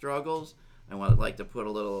American struggles. I would like to put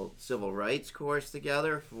a little civil rights course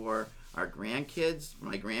together for our grandkids,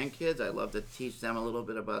 my grandkids. I'd love to teach them a little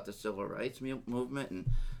bit about the civil rights movement and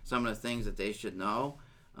some of the things that they should know,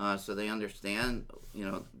 so they understand,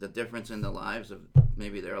 the difference in the lives of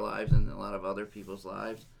maybe their lives and a lot of other people's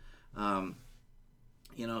lives. I'm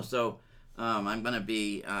going to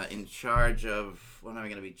be in charge of, what am I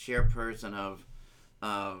going to be, chairperson of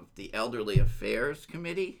the Elderly Affairs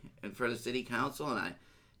Committee for the City Council, and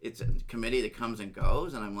it's a committee that comes and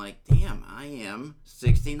goes, and I'm like, damn, I am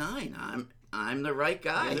 69. I'm the right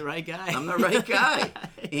guy. You're the right guy. I'm the right guy.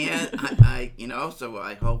 And I so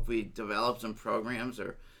I hope we develop some programs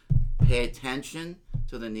or pay attention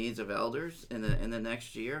to the needs of elders in the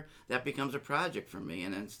next year. That becomes a project for me.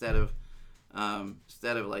 And instead of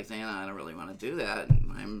like saying, I don't really want to do that,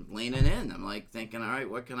 I'm leaning in. I'm like thinking, all right,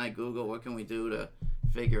 what can I Google? What can we do to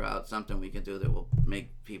figure out something we can do that will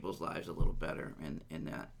make people's lives a little better in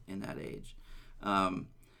that age.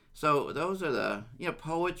 So those are the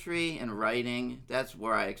poetry and writing. That's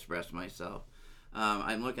where I express myself.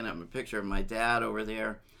 I'm looking at a picture of my dad over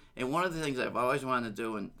there, and one of the things I've always wanted to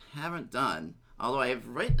do and haven't done, although I've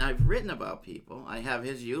written about people. I have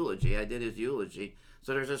his eulogy. I did his eulogy,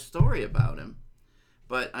 so there's a story about him.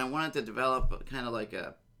 But I wanted to develop kind of like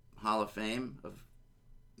a Hall of Fame of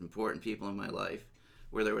important people in my life,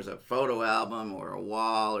 where there was a photo album or a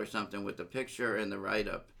wall or something with the picture and the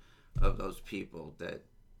write-up of those people. That,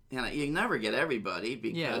 you never get everybody,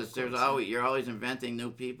 because you're always inventing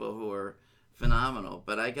new people who are phenomenal.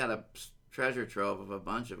 But I got a treasure trove of a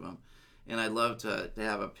bunch of them, and I'd love to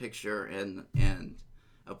have a picture and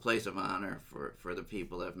a place of honor for the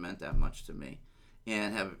people that have meant that much to me,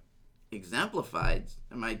 and have exemplified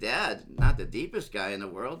my dad, not the deepest guy in the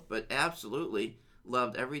world, but absolutely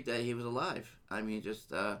loved every day he was alive. I mean,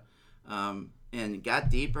 just and got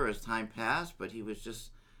deeper as time passed, but he was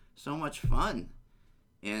just so much fun.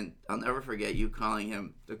 And I'll never forget you calling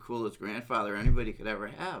him the coolest grandfather anybody could ever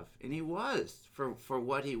have, and he was for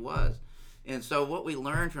what he was. And so what we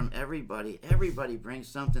learned from everybody brings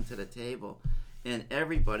something to the table, and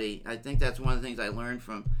everybody. I think that's one of the things I learned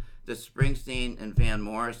from the Springsteen and Van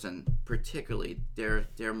Morrison, particularly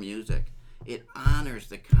their music. It honors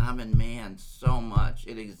the common man so much.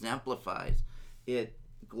 It exemplifies, it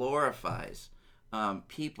glorifies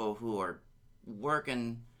people who are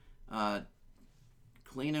working,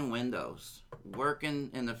 cleaning windows, working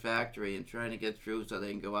in the factory and trying to get through so they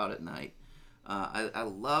can go out at night. I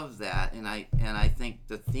love that, and I think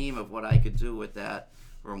the theme of what I could do with that,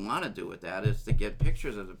 or want to do with that, is to get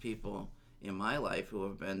pictures of the people in my life who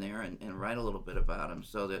have been there and write a little bit about them,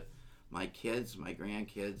 so that my kids, my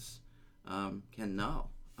grandkids, can know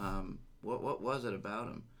what was it about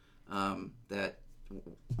him.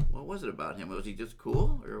 What was it about him? Was he just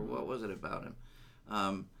cool, or what was it about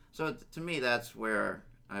him? So to me, that's where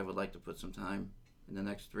I would like to put some time in the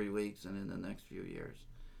next 3 weeks and in the next few years.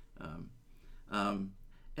 One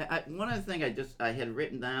other thing I had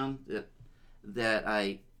written down that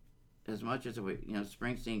I, as much as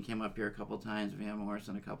Springsteen came up here a couple times, Van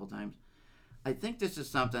Morrison a couple times, I think this is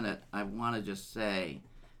something that I want to just say: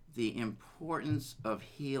 the importance of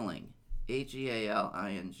healing,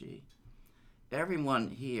 Healing. Everyone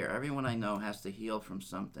here, everyone I know, has to heal from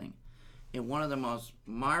something. And one of the most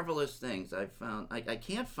marvelous things I've found, I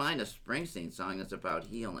can't find a Springsteen song that's about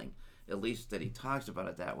healing, at least that he talks about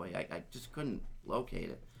it that way. I just couldn't locate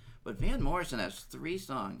it. But Van Morrison has 3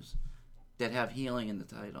 songs that have healing in the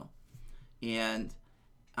title. And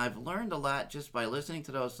I've learned a lot just by listening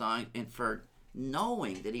to those songs, and for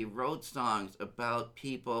knowing that he wrote songs about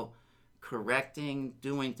people correcting,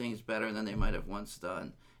 doing things better than they might have once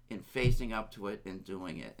done, and facing up to it and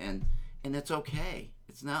doing it. And it's okay.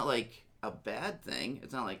 It's not like a bad thing.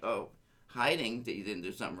 It's not like, hiding that you didn't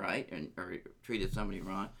do something right or treated somebody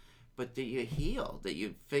wrong, but that you heal, that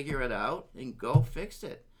you figure it out and go fix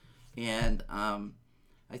it. And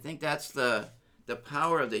I think that's the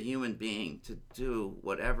power of the human being, to do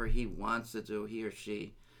whatever he wants to do, he or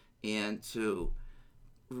she, and to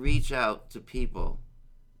reach out to people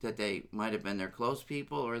that they might have been their close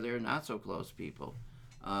people or their not so close people,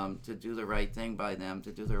 to do the right thing by them,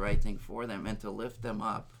 to do the right thing for them, and to lift them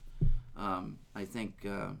up. I think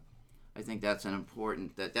that's an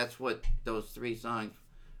important. That's what those 3 songs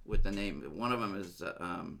with the name. One of them is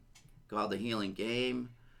called "The Healing Game."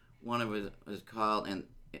 One of it is called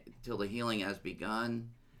 "Till the Healing Has Begun,"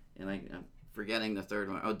 and I'm forgetting the third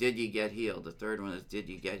one. "Did You Get Healed?" The third one is "Did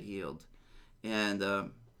You Get Healed?" And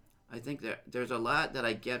I think that there's a lot that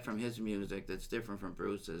I get from his music that's different from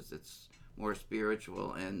Bruce's. It's more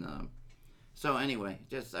spiritual, and so anyway,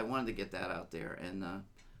 just I wanted to get that out there and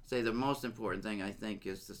say the most important thing I think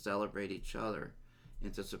is to celebrate each other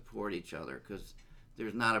and to support each other, because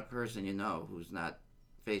there's not a person who's not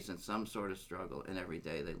facing some sort of struggle in every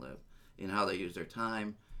day they live, in how they use their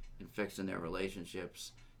time, in fixing their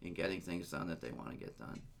relationships, in getting things done that they want to get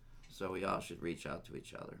done. So we all should reach out to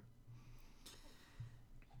each other.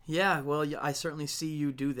 Yeah, well, I certainly see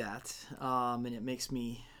you do that, and it makes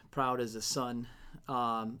me proud as a son,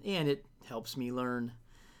 and it helps me learn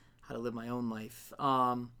how to live my own life.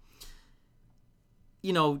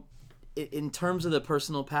 you know, in terms of the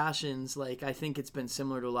personal passions, like, I think it's been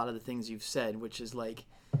similar to a lot of the things you've said, which is like,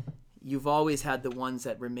 you've always had the ones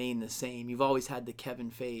that remain the same. You've always had the Kevin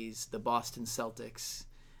Fays, the Boston Celtics.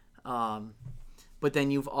 But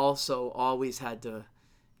then you've also always been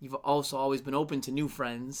open to new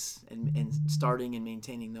friends and starting and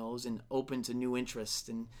maintaining those, and open to new interests.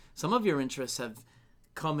 And some of your interests have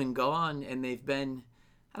come and gone, and they've been,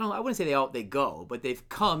 I wouldn't say they go, but they've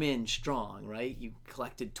come in strong, right? You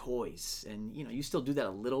collected toys, and you still do that a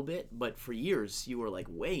little bit, but for years you were like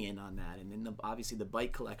way in on that. And then obviously the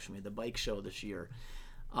bike collection, we had the bike show this year,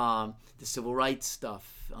 the civil rights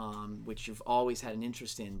stuff, which you've always had an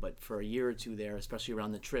interest in, but for a year or two there, especially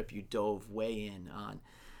around the trip, you dove way in on.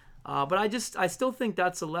 But I still think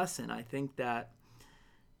that's a lesson. I think that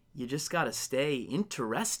you just got to stay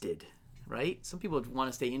interested, right? Some people want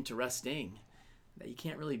to stay interesting. That you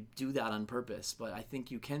can't really do that on purpose, but I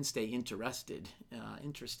think you can stay interested,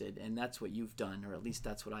 and that's what you've done, or at least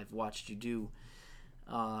that's what I've watched you do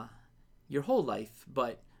your whole life,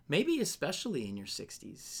 but maybe especially in your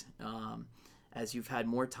 60s, as you've had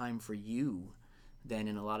more time for you than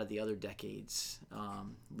in a lot of the other decades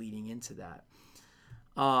leading into that.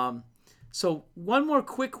 So one more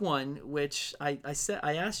quick one, which I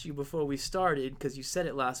asked you before we started, because you said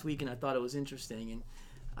it last week and I thought it was interesting, and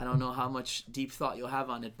I don't know how much deep thought you'll have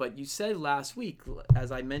on it, but you said last week,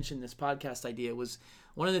 as I mentioned, this podcast idea was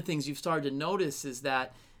one of the things you've started to notice is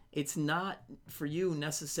that it's not for you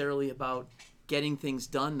necessarily about getting things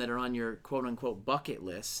done that are on your quote unquote bucket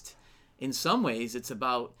list. In some ways, it's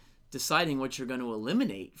about deciding what you're going to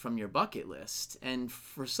eliminate from your bucket list. And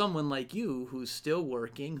for someone like you who's still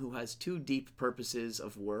working, who has 2 deep purposes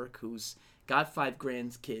of work, who's got 5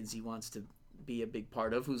 grandkids he wants to be a big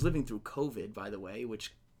part of, who's living through COVID, by the way,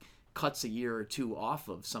 which cuts a year or 2 off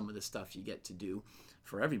of some of the stuff you get to do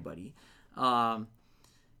for everybody.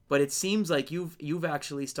 But it seems like you've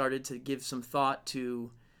actually started to give some thought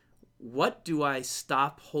to, what do I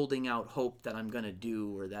stop holding out hope that I'm going to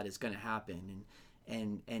do or that is going to happen?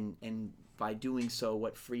 And by doing so,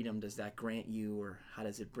 what freedom does that grant you, or how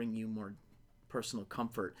does it bring you more personal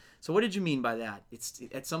comfort? So what did you mean by that? It's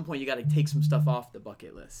at some point you got to take some stuff off the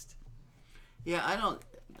bucket list. Yeah,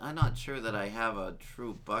 I'm not sure that I have a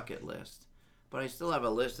true bucket list, but I still have a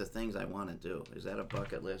list of things I want to do. Is that a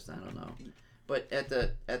bucket list? I don't know. But at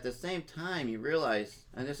the same time, you realize,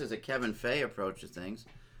 and this is a Kevin Fay approach to things,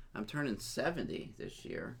 I'm turning 70 this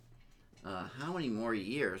year. How many more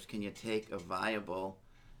years can you take a viable,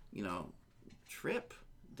 trip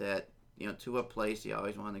that, to a place you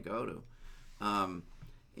always want to go to?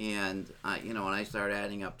 And when I start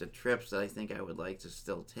adding up the trips that I think I would like to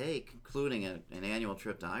still take, including an annual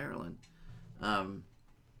trip to Ireland,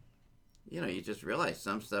 you just realize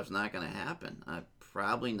some stuff's not going to happen. I'm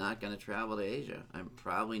probably not going to travel to Asia. I'm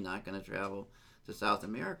probably not going to travel to South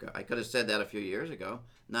America. I could have said that a few years ago,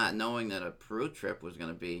 not knowing that a Peru trip was going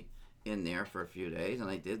to be in there for a few days, and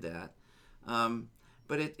I did that.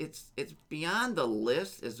 But it's beyond the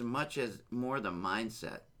list as much as more the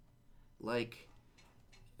mindset. Like,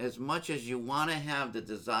 as much as you want to have the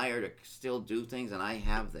desire to still do things, and I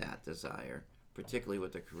have that desire, particularly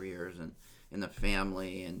with the careers and the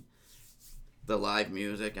family and the live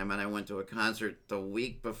music. I mean, I went to a concert the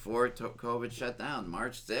week before COVID shut down.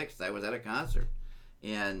 March 6th, I was at a concert,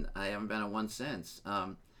 and I haven't been at one since.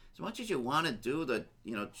 As much as you want to do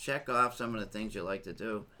check off some of the things you like to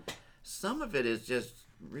do, some of it is just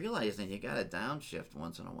realizing you got to downshift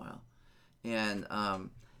once in a while. And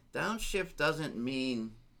downshift doesn't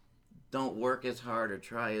mean don't work as hard or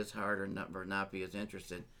try as hard or not be as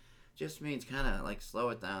interested. Just means kind of like slow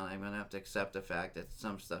it down. I'm going to have to accept the fact that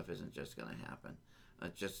some stuff isn't just going to happen.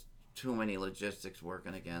 Just too many logistics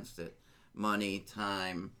working against it. Money,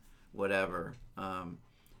 time, whatever.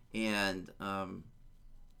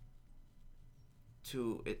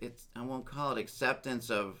 It's I won't call it acceptance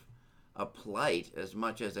of a plight as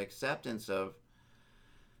much as acceptance of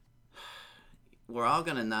we're all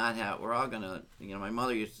going to, my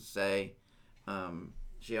mother used to say,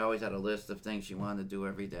 she always had a list of things she wanted to do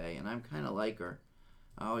every day, and I'm kind of like her.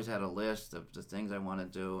 I always had a list of the things I want to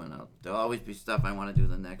do, and there'll always be stuff I want to do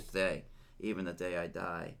the next day, even the day I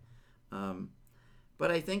die.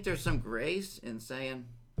 But I think there's some grace in saying,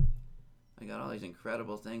 I got all these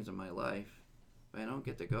incredible things in my life, but I don't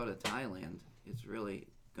get to go to Thailand. It's really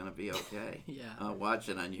going to be okay. Yeah. Watch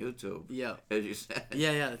it on YouTube. Yeah. As you said.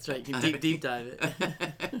 Yeah, that's right. You can deep dive it.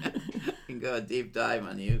 You can go a deep dive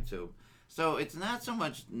on YouTube. So it's not so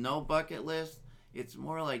much no bucket list. It's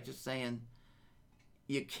more like just saying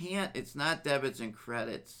you can't, it's not debits and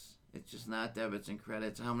credits. It's just not debits and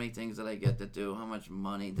credits. How many things did I get to do? How much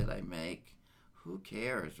money did I make? who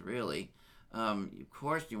cares, really? Of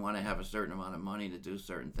course, you want to have a certain amount of money to do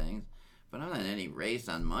certain things, but I'm not in any race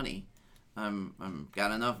on money. I'm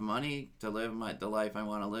got enough money to live the life I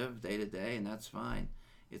want to live day to day, and that's fine.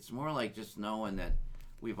 It's more like just knowing that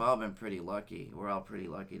we've all been pretty lucky. We're all pretty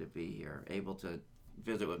lucky to be here, able to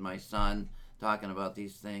visit with my son, talking about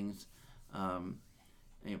these things.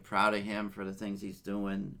 Proud of him for the things he's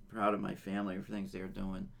doing. Proud of my family for things they're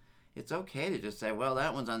doing. It's okay to just say, well,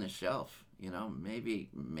 that one's on the shelf. Maybe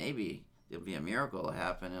there'll be a miracle will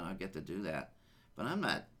happen, and I'll get to do that. But I'm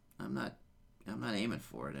not aiming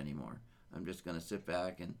for it anymore. I'm just going to sit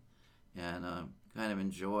back and kind of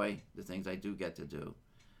enjoy the things I do get to do,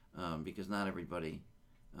 because not everybody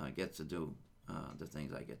gets to do the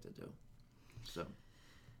things I get to do. So.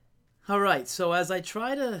 All right. So as I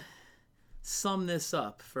try to sum this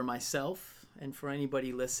up for myself and for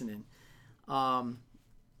anybody listening, one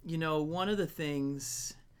of the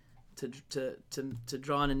things to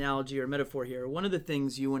draw an analogy or metaphor here, one of the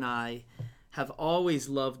things you and I have always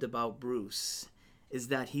loved about Bruce is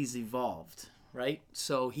that he's evolved, right?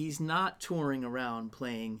 So he's not touring around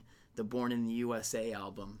playing the Born in the USA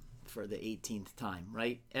album for the 18th time,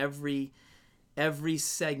 right? Every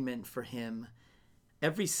segment for him,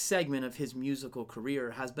 every segment of his musical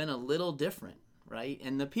career has been a little different, right?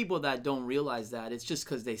 And the people that don't realize that, it's just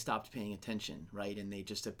because they stopped paying attention, right? And they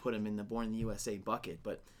just have put him in the Born in the USA bucket.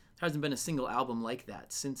 But there hasn't been a single album like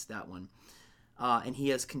that since that one. And he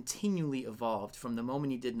has continually evolved from the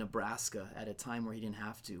moment he did Nebraska at a time where he didn't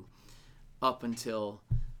have to, up until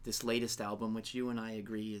this latest album, which you and I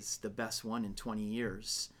agree is the best one in 20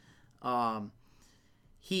 years.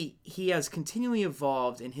 He has continually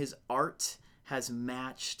evolved, and his art has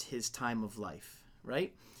matched his time of life,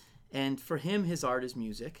 right? And for him, his art is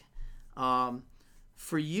music.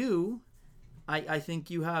 For you, I think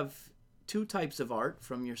you have two types of art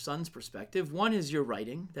from your son's perspective. One is your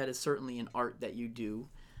writing. That is certainly an art that you do.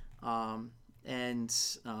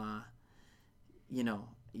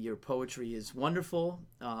 Your poetry is wonderful.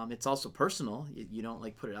 It's also personal. You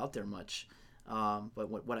don't put it out there much. But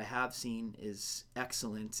what I have seen is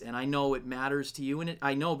excellent. And I know it matters to you. And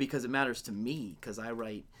I know because it matters to me, because I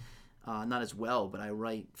write not as well, but I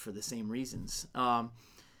write for the same reasons.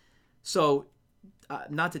 So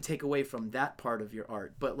not to take away from that part of your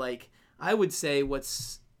art, but I would say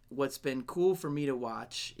what's been cool for me to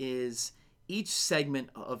watch is each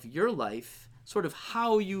segment of your life, sort of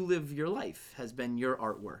how you live your life, has been your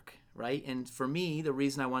artwork, right? And for me, the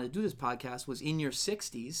reason I wanted to do this podcast was in your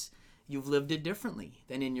 60s, you've lived it differently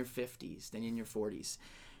than in your 50s, than in your 40s.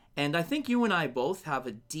 And I think you and I both have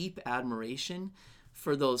a deep admiration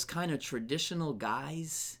for those kind of traditional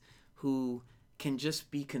guys who can just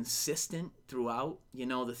be consistent throughout,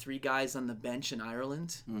 the three guys on the bench in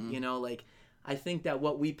Ireland. Mm-hmm. I think that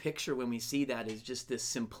what we picture when we see that is just this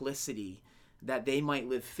simplicity, that they might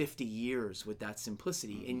live 50 years with that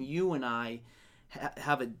simplicity. Mm-hmm. And you and I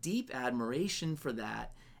have a deep admiration for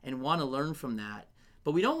that and want to learn from that.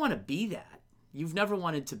 But we don't want to be that. You've never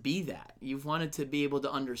wanted to be that. You've wanted to be able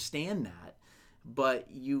to understand that. But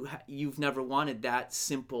you've never wanted that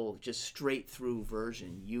simple, just straight through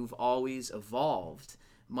version. You've always evolved,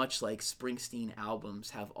 much like Springsteen albums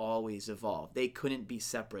have always evolved. They couldn't be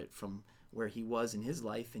separate from where he was in his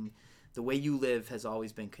life, and the way you live has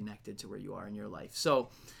always been connected to where you are in your life. So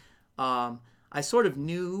I sort of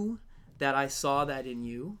knew that I saw that in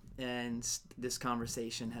you, and this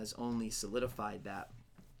conversation has only solidified that.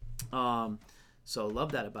 So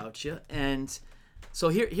love that about you. And so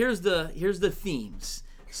here's the themes.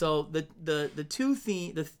 So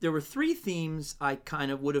there were three themes I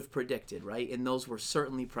kind of would have predicted, right? And those were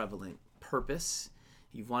certainly prevalent. Purpose.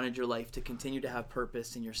 You've wanted your life to continue to have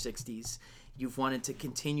purpose in your 60s. You've wanted to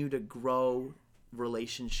continue to grow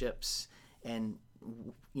relationships and,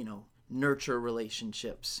 nurture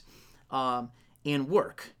relationships. And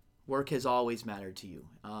work. Work has always mattered to you.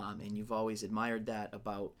 And you've always admired that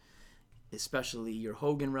about especially your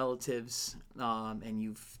Hogan relatives, and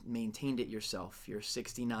you've maintained it yourself. You're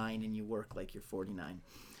 69 and you work like you're 49.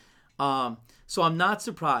 So I'm not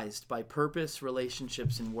surprised by purpose,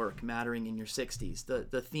 relationships, and work mattering in your 60s.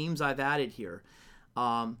 The themes I've added here,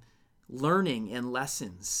 learning and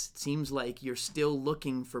lessons. It seems like you're still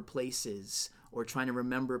looking for places or trying to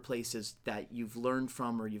remember places that you've learned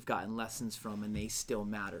from or you've gotten lessons from, and they still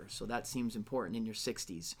matter. So that seems important in your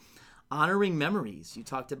 60s. Honoring memories. You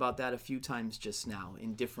talked about that a few times just now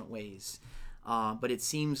in different ways. But it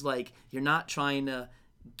seems like you're not trying to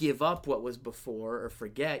give up what was before or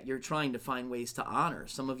forget. You're trying to find ways to honor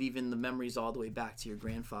some of even the memories all the way back to your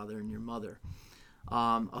grandfather and your mother.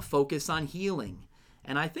 A focus on healing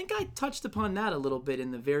And I think I touched upon that a little bit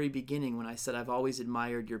in the very beginning when I said I've always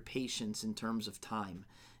admired your patience in terms of time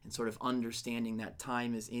and sort of understanding that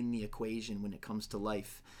time is in the equation when it comes to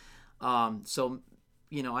life. So,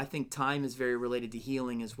 I think time is very related to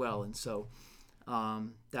healing as well. And so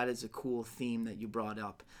that is a cool theme that you brought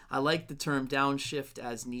up. I like the term downshift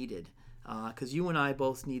as needed because you and I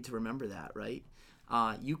both need to remember that, right?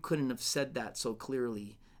 You couldn't have said that so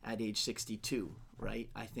clearly at age 62, right?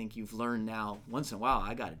 I think you've learned now, once in a while,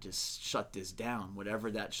 I got to just shut this down. Whatever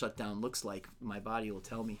that shutdown looks like, my body will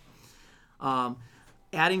tell me.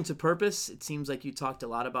 Adding to purpose, it seems like you talked a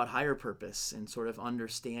lot about higher purpose and sort of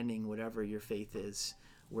understanding whatever your faith is,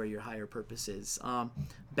 where your higher purpose is.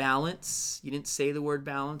 Balance, you didn't say the word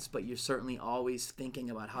balance, but you're certainly always thinking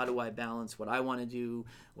about how do I balance what I want to do,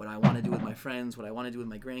 what I want to do with my friends, what I want to do with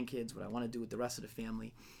my grandkids, what I want to do with the rest of the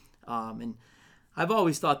family. And I've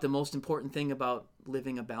always thought the most important thing about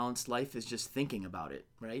living a balanced life is just thinking about it,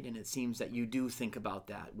 right? And it seems that you do think about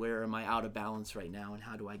that. Where am I out of balance right now, and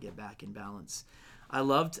how do I get back in balance? I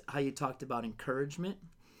loved how you talked about encouragement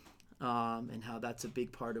and how that's a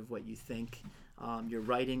big part of what you think. Your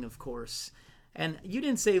writing, of course. And you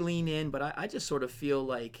didn't say lean in, but I just sort of feel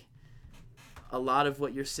like a lot of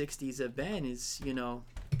what your 60s have been is,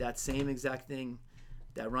 that same exact thing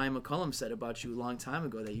that Ryan McCullum said about you a long time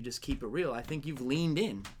ago, that you just keep it real. I think you've leaned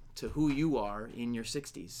in to who you are in your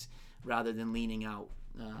 60s rather than leaning out.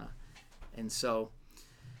 And so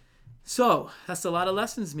that's a lot of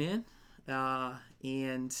lessons, man.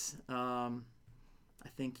 And I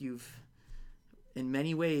think you've, in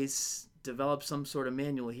many ways, developed some sort of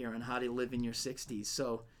manual here on how to live in your 60s.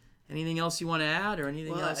 So anything else you want to add or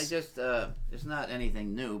anything else? I just, it's not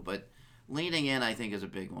anything new, but leaning in, I think, is a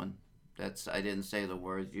big one. I didn't say the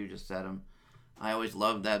words, you just said them. I always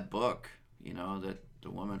loved that book, that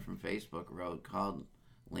the woman from Facebook wrote called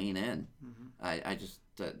Lean In. Mm-hmm. I just,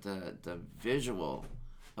 the visual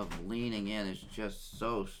of leaning in is just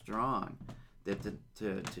so strong that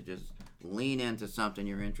to just lean into something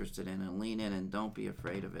you're interested in and lean in and don't be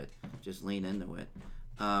afraid of it. Just lean into it.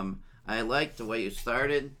 I like the way you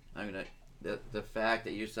started. The fact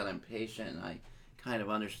that you said I'm patient, and I kind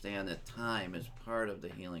of understand that time is part of the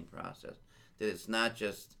healing process. That it's not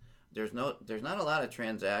just there's not a lot of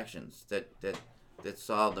transactions that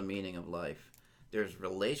solve the meaning of life. There's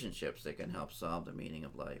relationships that can help solve the meaning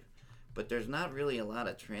of life, but there's not really a lot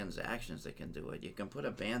of transactions that can do it. You can put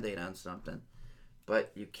a Band-Aid on something,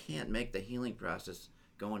 but you can't make the healing process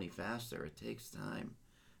go any faster. It takes time,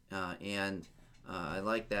 and I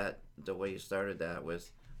like that the way you started that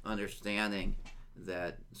with understanding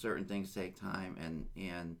that certain things take time,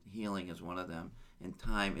 and healing is one of them, and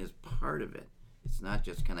time is part of it. It's not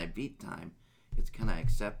just can I beat time, it's can I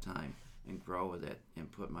accept time and grow with it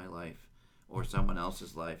and put my life or someone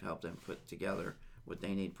else's life, help them put together what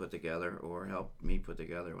they need put together, or help me put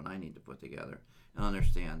together what I need to put together, and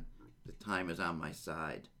understand that time is on my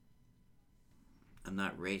side. I'm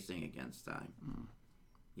not racing against time.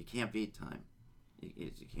 You can't beat time.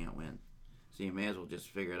 You can't win. So you may as well just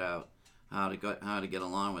figure it out how to get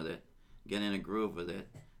along with it, get in a groove with it,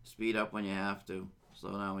 speed up when you have to,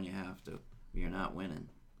 slow down when you have to. You're not winning.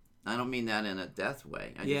 I don't mean that in a death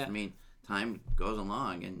way. I just mean time goes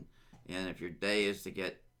along, and if your day is to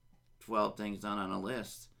get 12 things done on a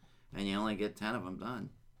list and you only get 10 of them done,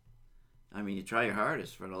 I mean, you try your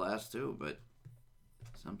hardest for the last two, but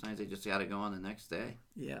sometimes they just got to go on the next day.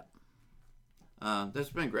 Yeah. This has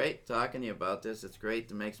been great talking to you about this. It's great.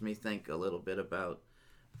 It makes me think a little bit about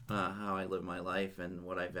how I live my life and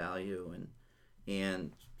what I value,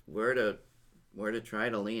 and where to try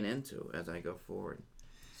to lean into as I go forward.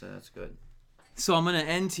 So that's good. So I'm going to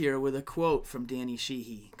end here with a quote from Danny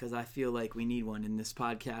Sheehy, because I feel like we need one in this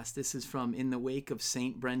podcast. This is from In the Wake of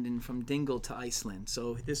St. Brendan from Dingle to Iceland.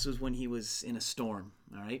 So this was when he was in a storm,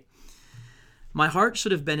 all right? My heart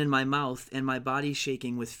should have been in my mouth and my body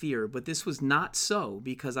shaking with fear, but this was not so,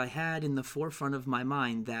 because I had in the forefront of my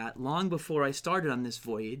mind that, long before I started on this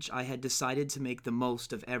voyage, I had decided to make the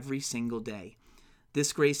most of every single day.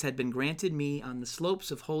 This grace had been granted me on the slopes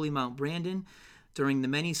of Holy Mount Brandon during the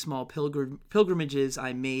many small pilgrimages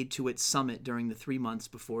I made to its summit during the 3 months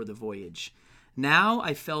before the voyage. Now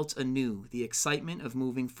I felt anew the excitement of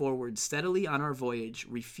moving forward steadily on our voyage,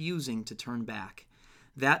 refusing to turn back.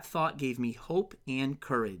 That thought gave me hope and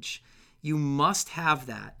courage. You must have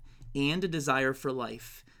that, and a desire for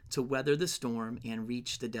life to weather the storm and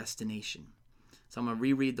reach the destination. So I'm going to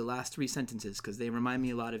reread the last 3 sentences because they remind me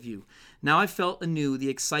a lot of you. Now I felt anew the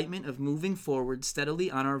excitement of moving forward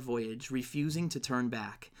steadily on our voyage, refusing to turn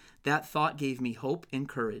back. That thought gave me hope and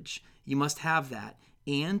courage. You must have that,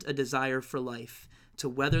 and a desire for life to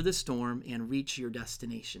weather the storm and reach your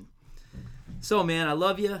destination. So, man, I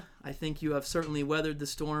love you. I think you have certainly weathered the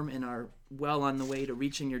storm and are well on the way to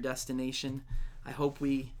reaching your destination. I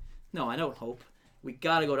don't hope. We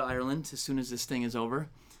got to go to Ireland as soon as this thing is over.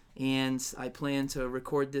 And I plan to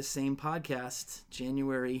record this same podcast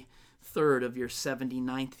January 3rd of your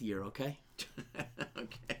 79th year, okay?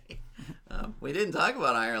 Okay. We didn't talk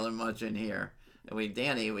about Ireland much in here. We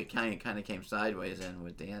kind of came sideways in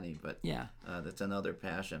with Danny, but yeah, that's another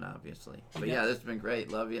passion, obviously. But yeah, this has been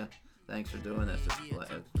great. Love you. Thanks for doing this. It's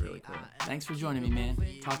really cool. Thanks for joining me, man.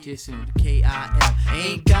 Talk to you soon. K-I-M.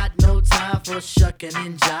 Ain't got no time for shucking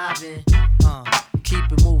and jiving.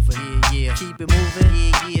 Keep it moving. Yeah. Keep it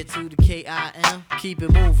moving. Yeah. To the K-I-M. Keep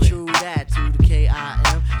it moving. True that. To the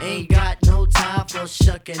K-I-M. Ain't got no time for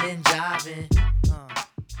shucking and jiving.